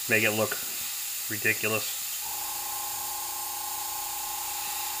and make it look ridiculous.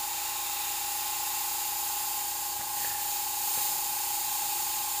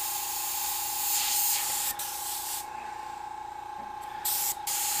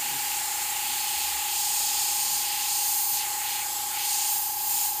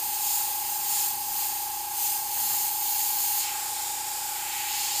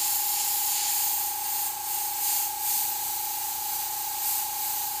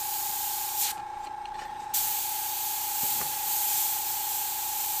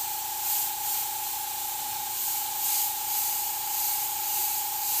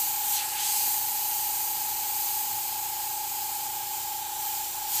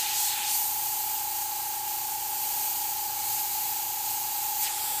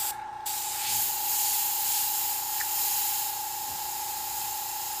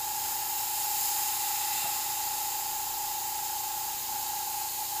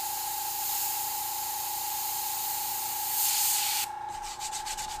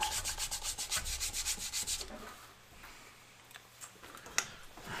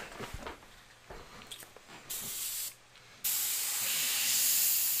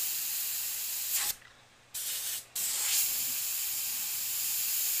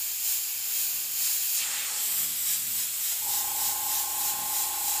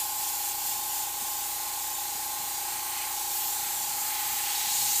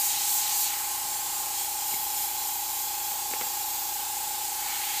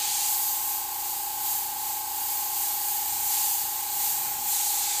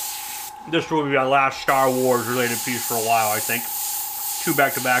 This will be our last Star Wars related piece for a while, I think. 2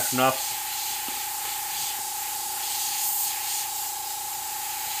 back-to-backs enough.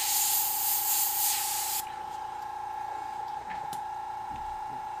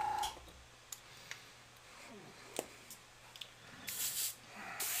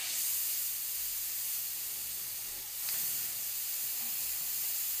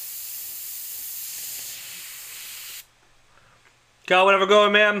 Cal, whatever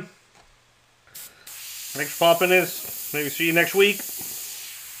going, man. Thanks for popping this. Maybe see you next week.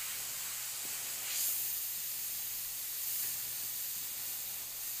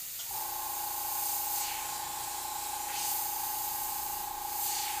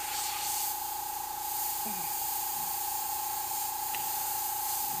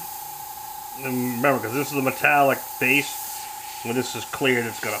 And remember, because this is a metallic base, when this is cleared,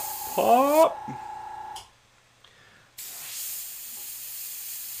 it's gonna pop.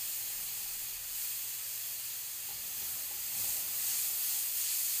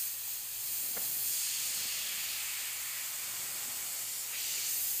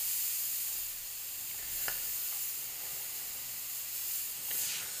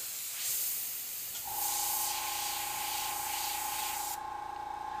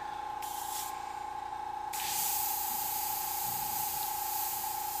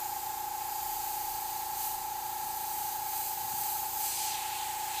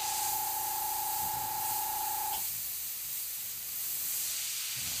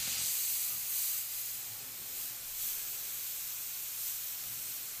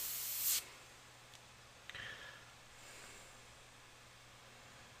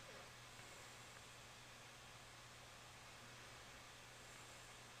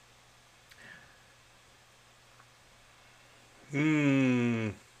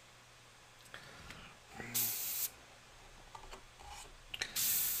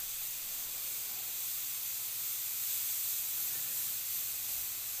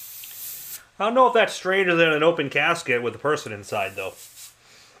 I don't know if that's stranger than an open casket with a person inside, though.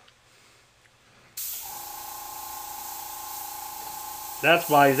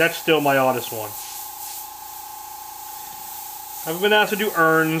 That's still my oddest one. I've been asked to do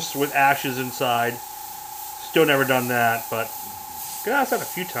urns with ashes inside. Still never done that, but I've been asked that a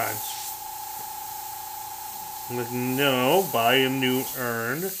few times. I'm like, no, buy a new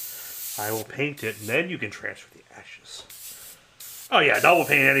urn. I will paint it, and then you can transfer the ashes. Oh yeah, double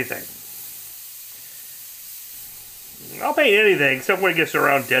paint anything. I'll paint anything, except when it gets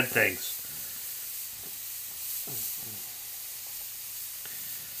around dead things.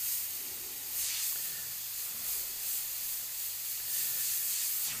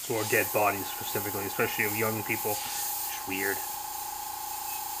 Or dead bodies, specifically, especially of young people. It's weird.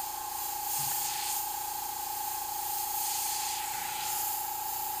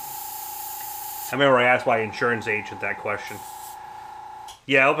 I remember I asked my insurance agent that question.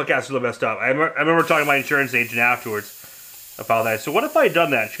 Yeah, open cast is a little messed up. I remember talking to my insurance agent afterwards about that. So what if I had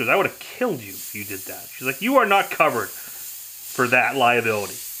done that? She goes, I would have killed you if you did that. She's like, you are not covered for that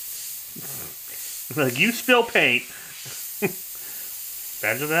liability. Like, you spill paint.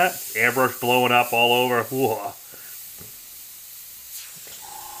 Imagine that? Airbrush blowing up all over. Whoa.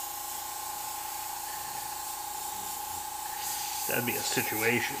 That'd be a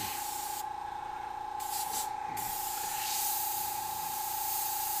situation.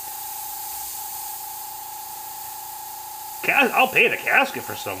 I'll paint a casket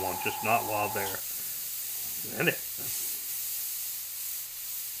for someone, just not while they're in it.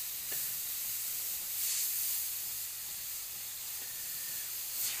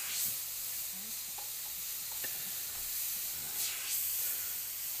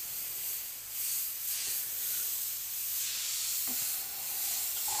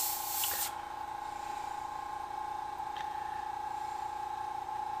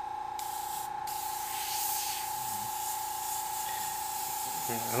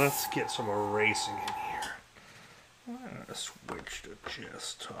 Let's get some erasing in here. I'm gonna switch to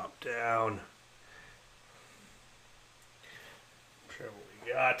just top down. Show what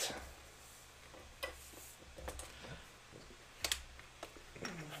we got.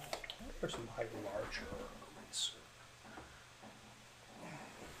 There's some high larger eraser.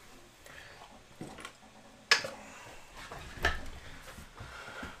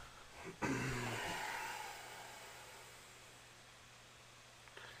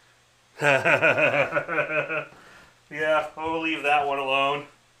 Yeah, we'll leave that one alone.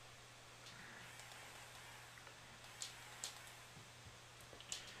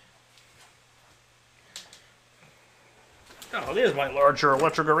 Oh, there's my larger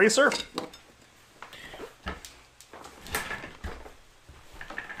electric eraser.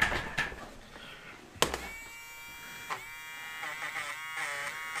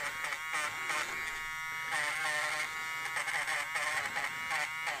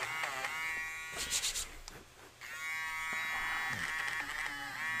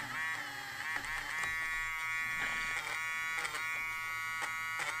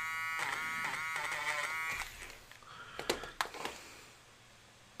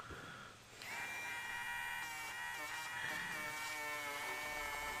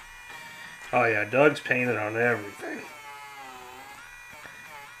 Oh yeah, Doug's painted on everything.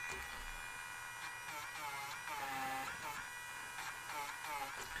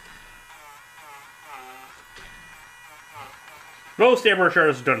 Most airbrush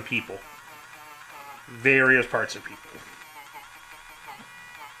artists have done people. Various parts of people.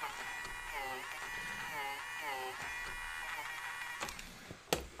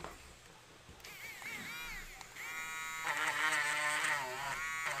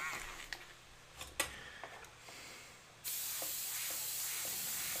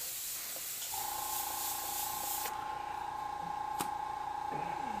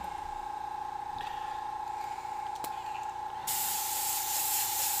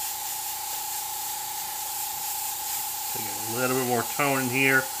 A little bit more tone in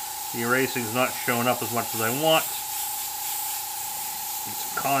here. The erasing's not showing up as much as I want. Need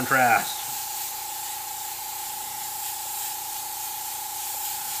some contrast.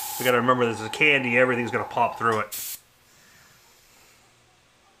 We gotta remember this is candy, everything's gonna pop through it.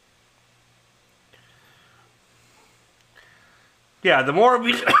 Yeah, the more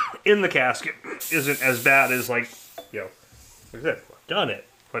we in the casket isn't as bad as, like, you know, like I said, I've done it,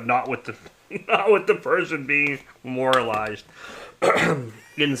 but not with the not with the person being memorialized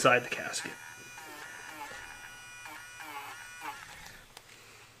inside the casket.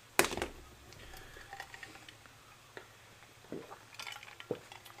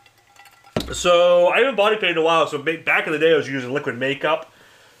 So I haven't body painted in a while. So back in the day, I was using liquid makeup,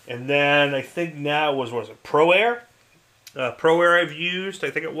 and then I think now was it Pro Air? Pro Air I've used.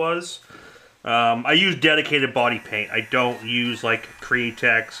 I think it was. I use dedicated body paint. I don't use like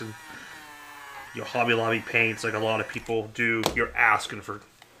Createx and Hobby Lobby paints like a lot of people do. You're asking for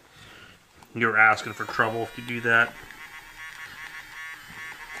trouble if you do that.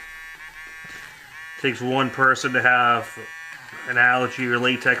 It takes one person to have an allergy or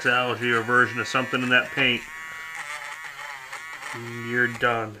latex allergy or aversion to something in that paint. And you're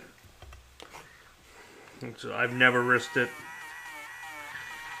done. And so I've never risked it.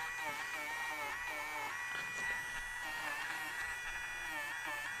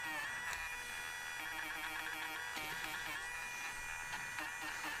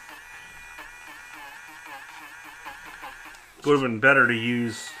 Would have been better to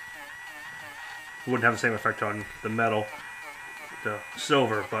use, wouldn't have the same effect on the metal, the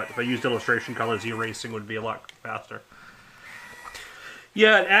silver, but if I used illustration colors, the erasing would be a lot faster.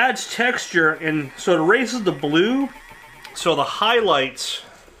 Yeah, it adds texture, and so it erases the blue, so the highlights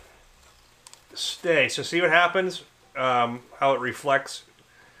stay. So see what happens? How it reflects.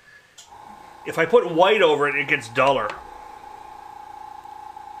 If I put white over it, it gets duller.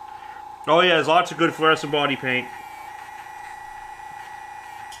 Oh yeah, there's lots of good fluorescent body paint.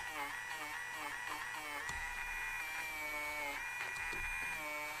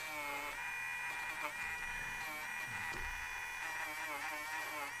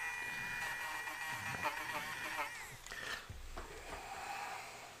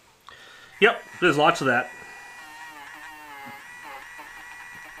 Yep, there's lots of that.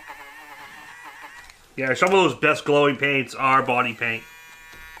 Yeah, some of those best glowing paints are body paint.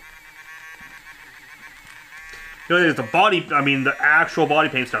 You know, the body, I mean, the actual body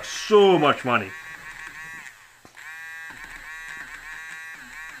paint stuff, so much money.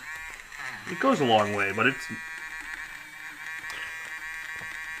 It goes a long way, but it's...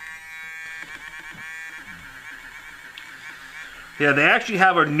 Yeah, they actually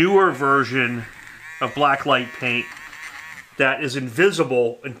have a newer version of blacklight paint that is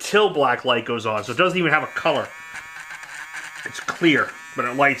invisible until black light goes on. So it doesn't even have a color. It's clear, but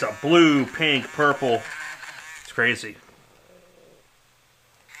it lights up blue, pink, purple. It's crazy.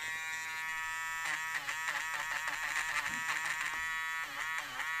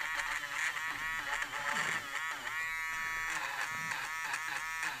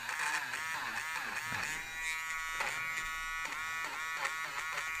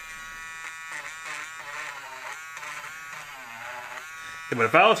 Yeah, but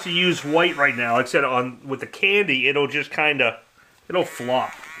if I was to use white right now, like I said, with the candy, it'll just kind of, it'll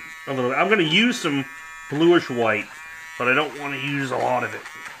flop a little bit. I'm going to use some bluish white, but I don't want to use a lot of it.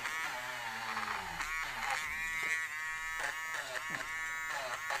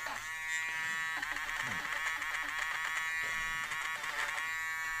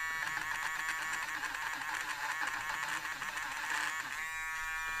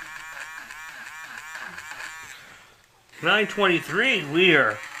 $9.23, we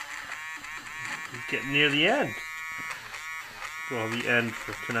are getting near the end. Well, the end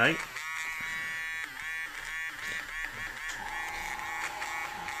for tonight.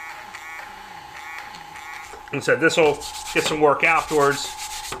 And said this will get some work afterwards.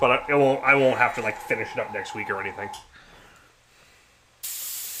 But I won't have to like finish it up next week or anything.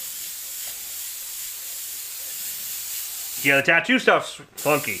 Yeah, the tattoo stuff's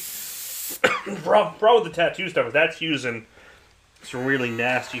funky. Problem with the tattoo stuff is that's using some really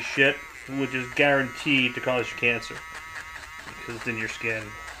nasty shit, which is guaranteed to cause you cancer because it's in your skin.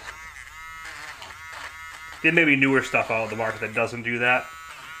 There may be newer stuff out of the market that doesn't do that,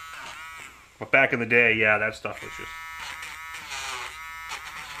 but back in the day, yeah, that stuff was just.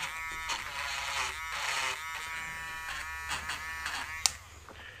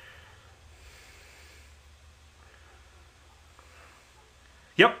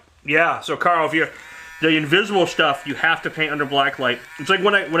 Yep. Yeah. So Carl, if you're the invisible stuff, you have to paint under black light. It's like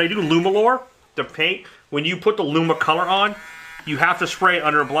when I do Lumalore, the paint. When you put the Luma color on, you have to spray it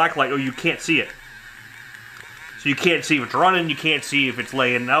under a black light, or you can't see it. So you can't see if it's running. You can't see if it's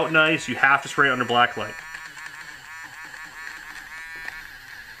laying out nice. You have to spray it under black light.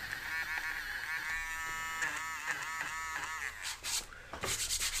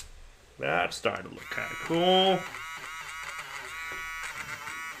 That's starting to look kind of cool.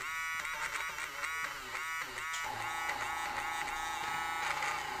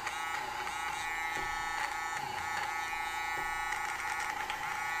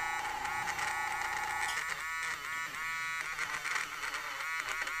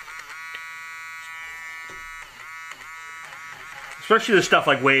 Especially the stuff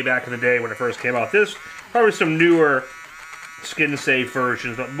like way back in the day when it first came out. There's probably some newer skin safe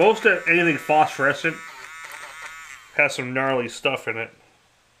versions, but most of anything phosphorescent has some gnarly stuff in it.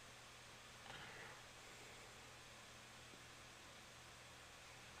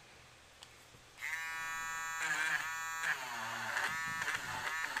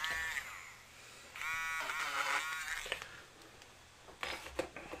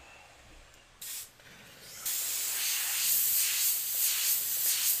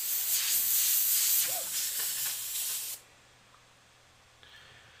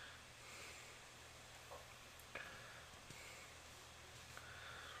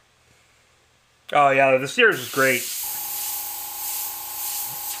 Oh yeah, the series is great.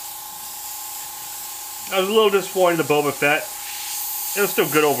 I was a little disappointed in the Boba Fett. It was still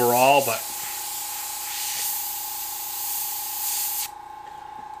good overall, but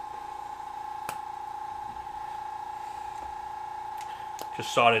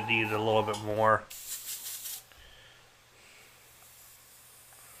just thought it needed a little bit more.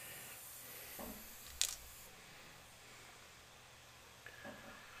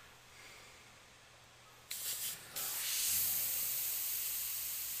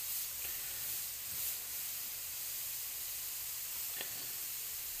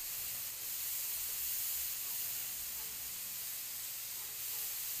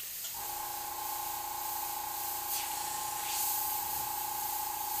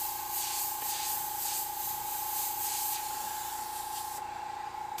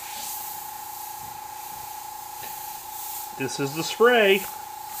 This is the spray.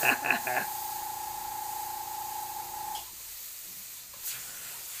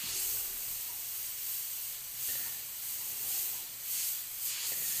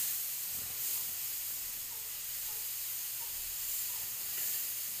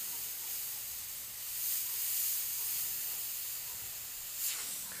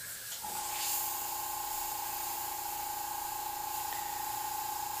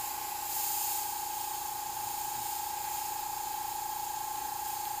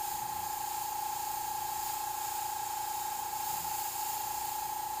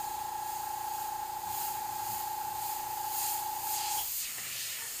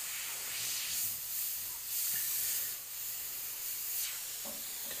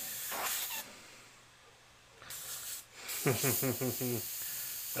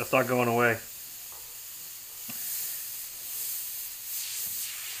 That's not going away.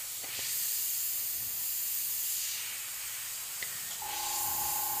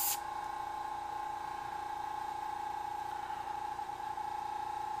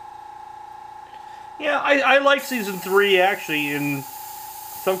 Yeah, I like season 3 actually. In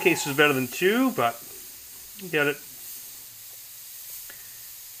some cases better than 2, but you get it.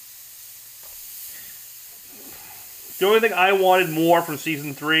 The only thing I wanted more from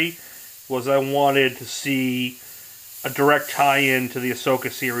Season 3 was I wanted to see a direct tie-in to the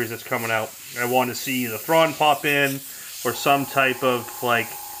Ahsoka series that's coming out. I wanted to see the Thrawn pop in, or some type of, like,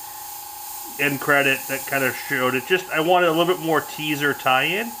 end credit that kind of showed it. Just, I wanted a little bit more teaser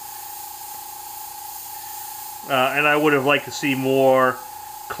tie-in. And I would have liked to see more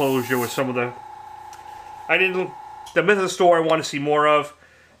closure with some of the... The Mythosaur I want to see more of.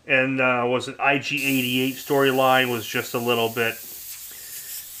 And was it IG-88 storyline was just a little bit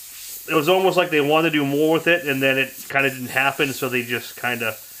it was almost like they wanted to do more with it, and then it kind of didn't happen, so they just kind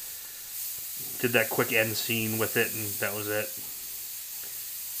of did that quick end scene with it, and that was it.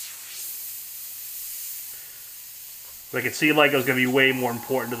 Like, it seemed like it was going to be way more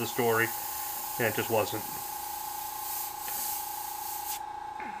important to the story, and it just wasn't.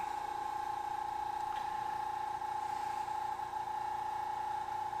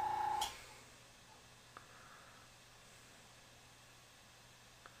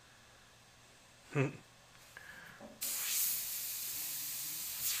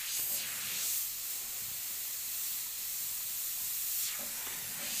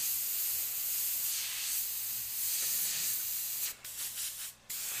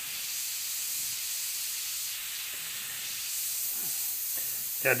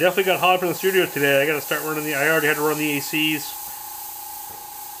 Yeah, definitely got hot up in the studio today. I got to start running I already had to run the ACs.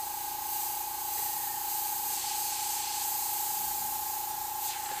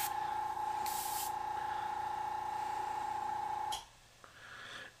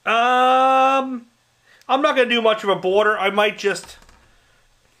 I'm not going to do much of a border. I might just...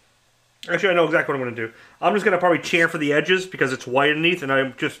 Actually, I know exactly what I'm going to do. I'm just going to probably chamfer the edges because it's white underneath, and I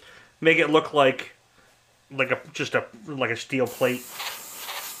just make it look like a steel plate.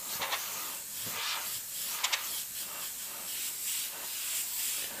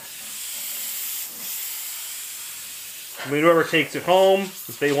 I mean, whoever takes it home,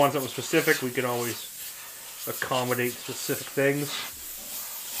 if they want something specific, we can always accommodate specific things.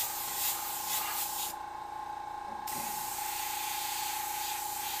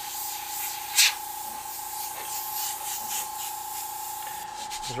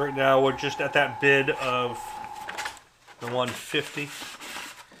 Because right now we're just at that bid of the 150.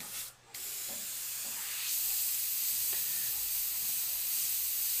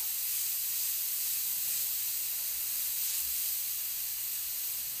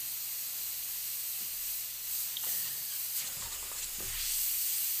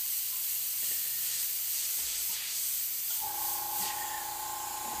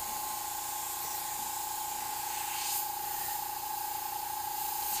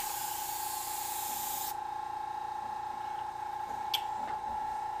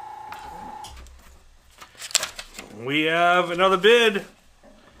 We have another bid.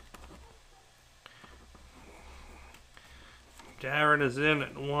 Darren is in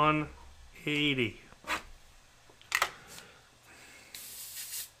at 180.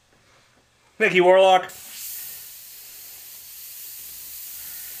 Thank you, Warlock.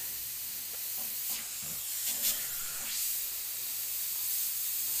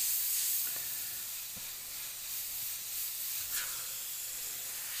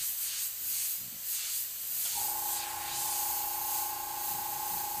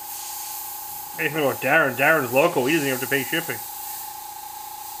 Anything about Darren? Darren's local. He doesn't even have to pay shipping.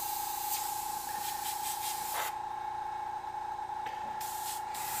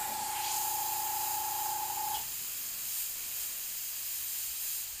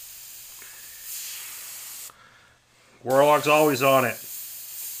 Warlock's always on it.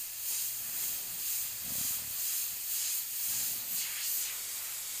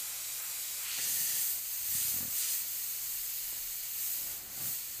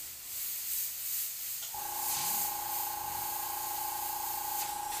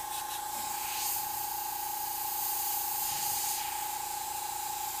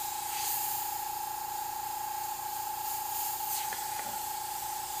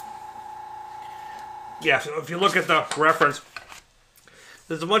 Yeah, so if you look at the reference,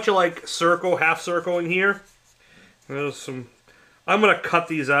 there's a bunch of like circle, half circle in here. There's some. I'm gonna cut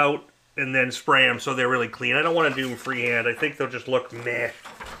these out and then spray them so they're really clean. I don't want to do them freehand. I think they'll just look meh,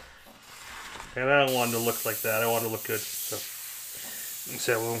 and I don't want them to look like that. I want them to look good. So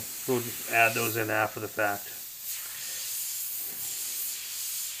we'll add those in after the fact.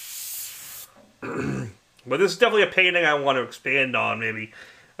 But this is definitely a painting I want to expand on, maybe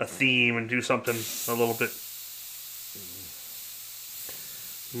a theme, and do something a little bit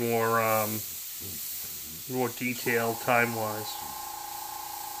more detailed time-wise.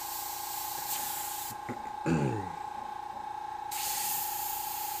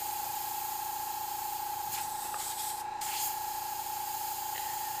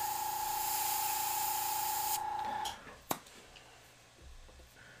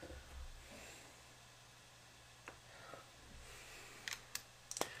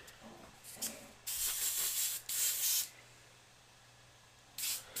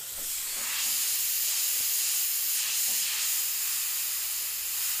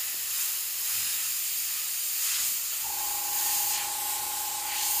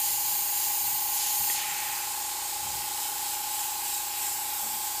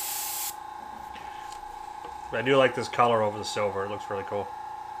 I do like this color over the silver. It looks really cool.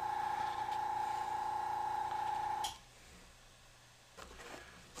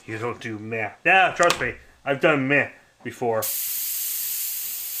 You don't do meh. Nah, trust me. I've done meh before.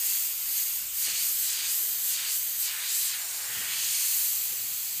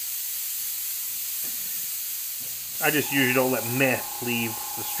 I just usually don't let meh leave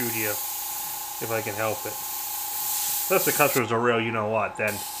the studio if I can help it. Unless the customers are real, you know what,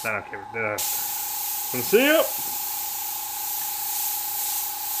 then I don't care. See ya!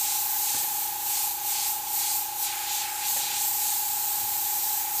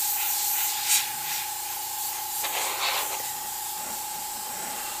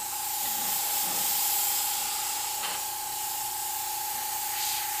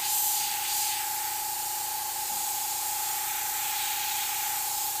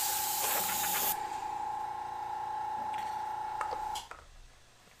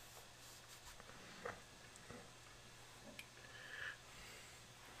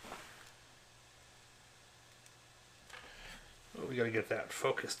 We gotta get that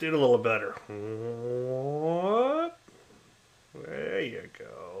focused in a little better. What? There you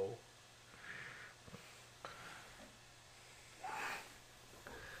go.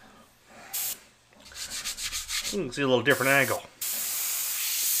 You can see a little different angle.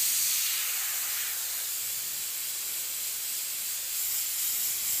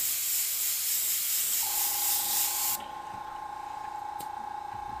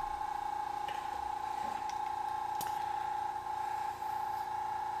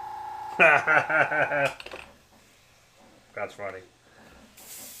 That's funny.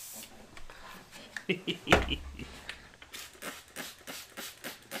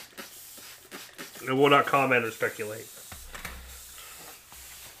 I will not comment or speculate.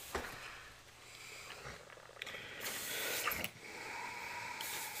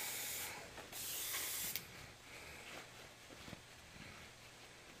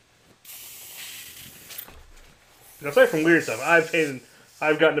 Aside from weird stuff,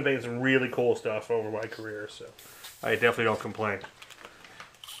 I've gotten to paint some really cool stuff over my career, so I definitely don't complain.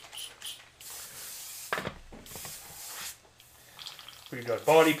 We got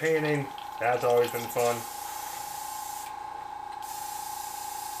body painting. That's always been fun.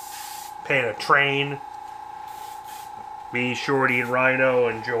 Paint a train. Me, Shorty, and Rhino,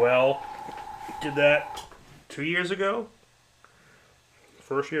 and Joelle did that 2 years ago.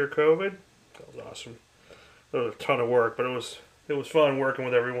 First year of COVID. That was awesome. It was a ton of work, but it was fun working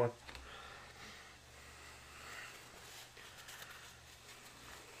with everyone.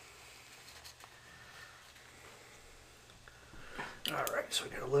 Alright, so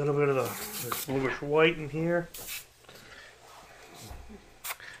we got a little bit of the bluish white in here.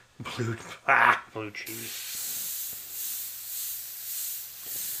 Blue cheese.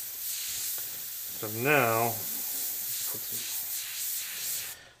 So now,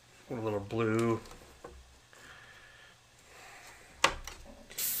 put a little blue.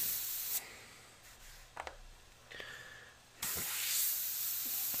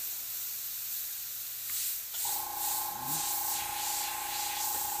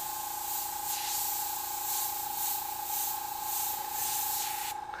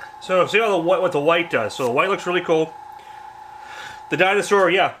 So see how what the white does. So the white looks really cool. The dinosaur,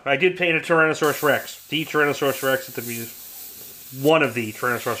 yeah, I did paint a Tyrannosaurus Rex. The Tyrannosaurus Rex at the museum. One of the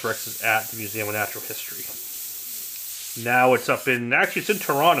Tyrannosaurus Rexes at the Museum of Natural History. Now it's up in, actually it's in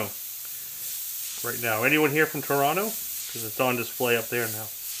Toronto right now. Anyone here from Toronto? Because it's on display up there now.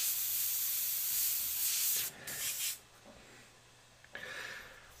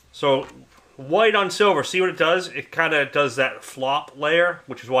 So white on silver, see what it does? It kind of does that flop layer,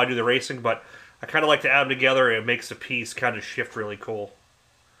 which is why I do the racing, but I kind of like to add them together. It makes the piece kind of shift really cool.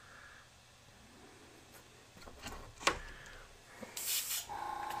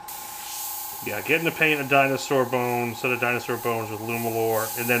 Yeah, getting to paint a dinosaur bone, set of dinosaur bones with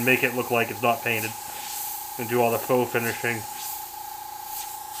Lumalure, and then make it look like it's not painted, and do all the faux finishing.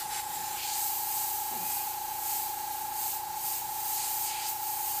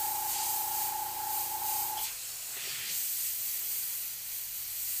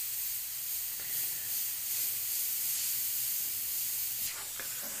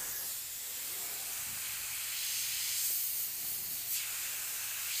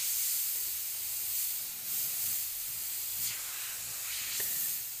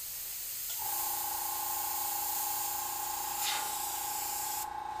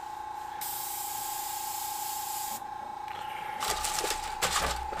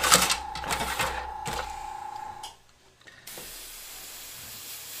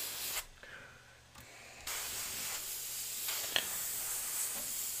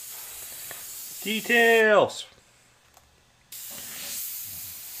 Details.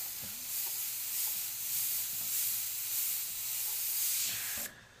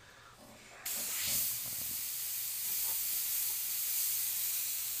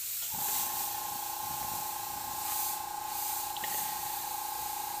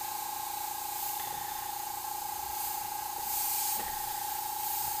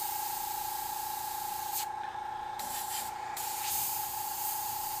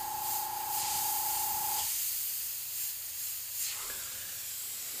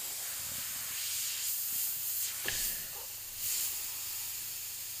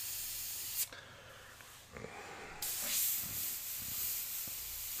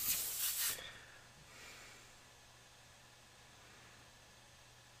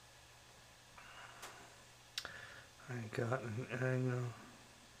 I got an angle.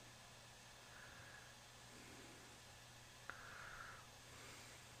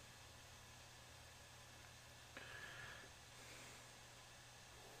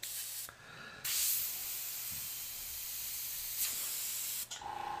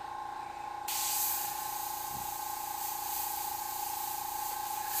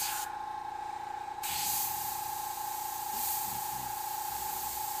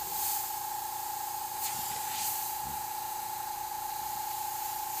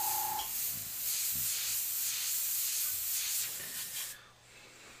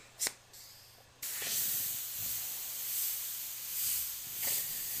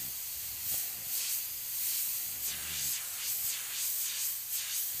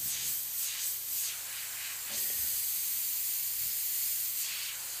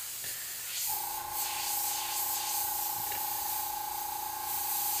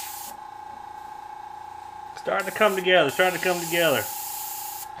 Starting to come together, starting to come together.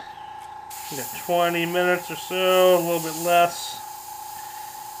 We got 20 minutes or so, a little bit less.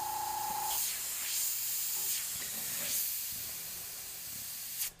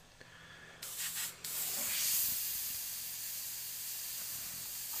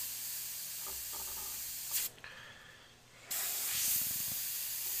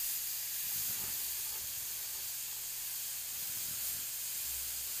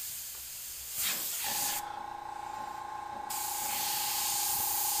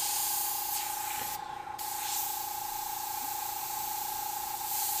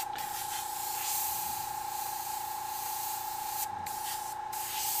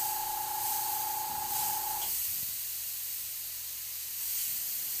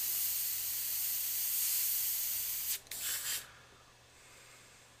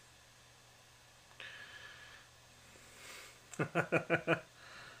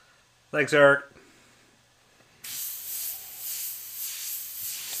 Thanks, Eric.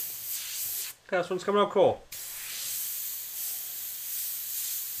 This one's coming out cool.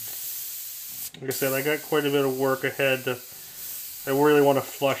 Like I said, I got quite a bit of work ahead. I really want to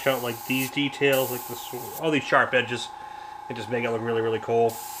flush out like these details, like this, all these sharp edges, and just make it look really, really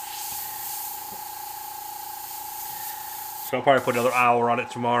cool. So I'll probably put another hour on it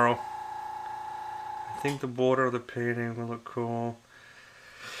tomorrow. I think the border of the painting will look cool.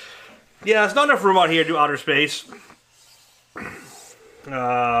 Yeah, it's not enough room out here to do outer space.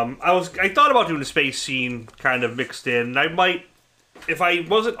 I thought about doing a space scene kind of mixed in. I might, if I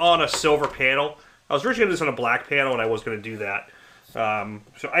wasn't on a silver panel, I was originally going to do this on a black panel, and I was going to do that. So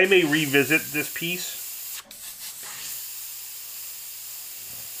I may revisit this piece.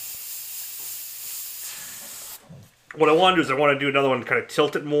 What I want to do is I want to do another one, kind of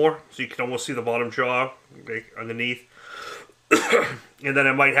tilt it more, so you can almost see the bottom jaw like, underneath. And then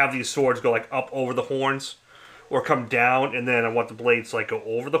I might have these swords go like up over the horns, or come down, and then I want the blades to like go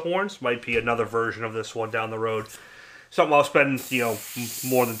over the horns. Might be another version of this one down the road. Something I'll spend, you know,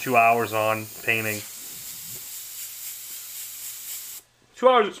 more than 2 hours on painting. 2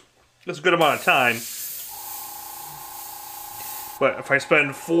 hours is a good amount of time. But if I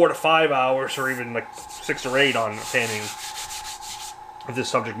spend 4 to 5 hours, or even like 6 or 8 on painting of this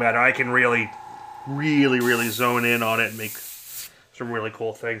subject matter, I can really, really zone in on it and make some really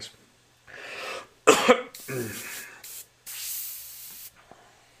cool things.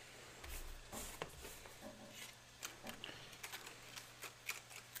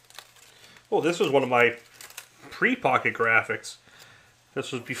 Oh, this was one of my pre-pocket graphics.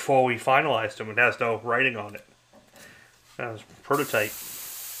 This was before we finalized them. It has no writing on it. That was prototype.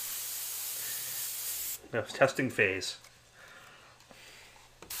 That was testing phase.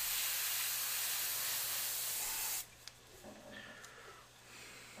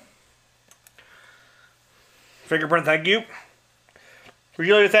 Fingerprint, thank you.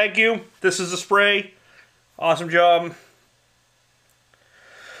 Regulator, thank you. This is the spray. Awesome job.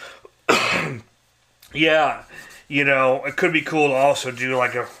 Yeah, you know, it could be cool to also do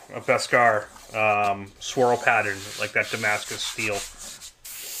like a Beskar swirl pattern, like that Damascus steel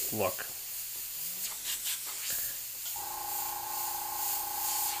look.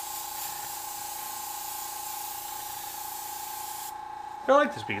 I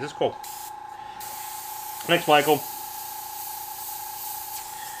like this piece. It's cool. Thanks, Michael.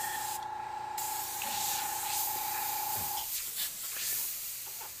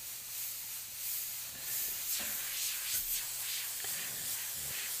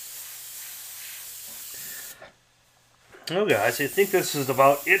 Well, guys, I think this is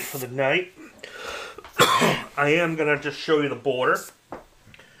about it for the night. I am going to just show you the border,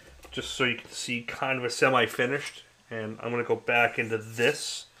 just so you can see kind of a semi-finished. And I'm going to go back into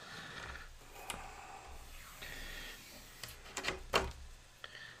this.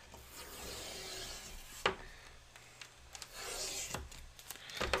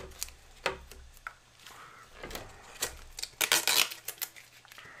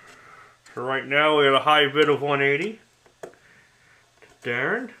 So right now we have a high bid of 180.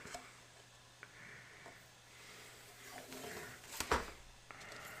 Darren.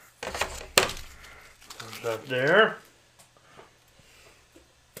 There's that there.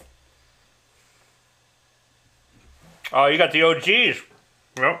 Oh, you got the OGs.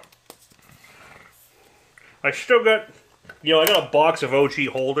 Well, I still got, you know, I got a box of OG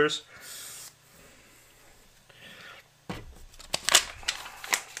holders.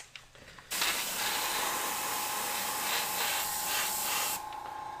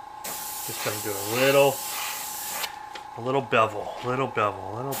 Just gonna do a little bevel, little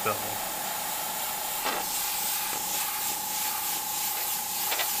bevel.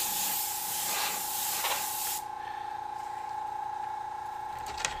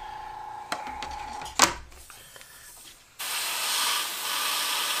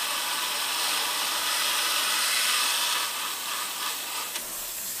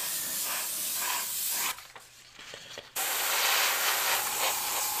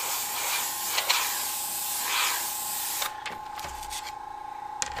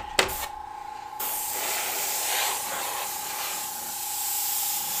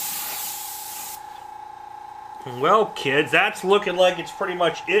 Well, kids, that's looking like it's pretty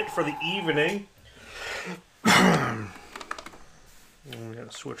much it for the evening. I'm going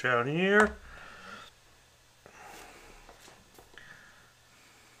to switch out here.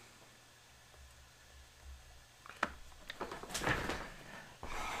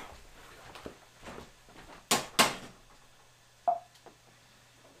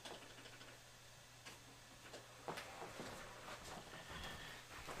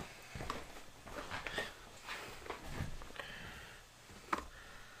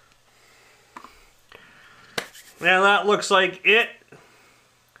 Now that looks like it.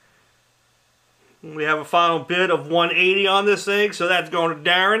 We have a final bid of 180 on this thing, so that's going to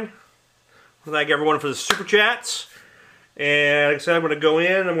Darren. Thank everyone for the super chats. And like I said, I'm going to go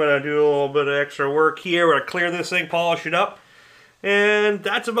in. I'm going to do a little bit of extra work here. We're going to clear this thing, polish it up. And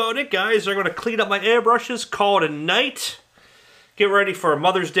that's about it, guys. I'm going to clean up my airbrushes, call it a night. Get ready for a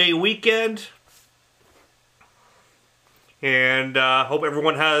Mother's Day weekend. And hope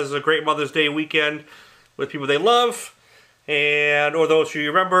everyone has a great Mother's Day weekend with people they love, and or those who you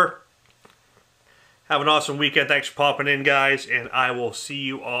remember. Have an awesome weekend. Thanks for popping in, guys, and I will see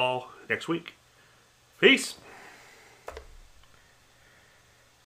you all next week. Peace.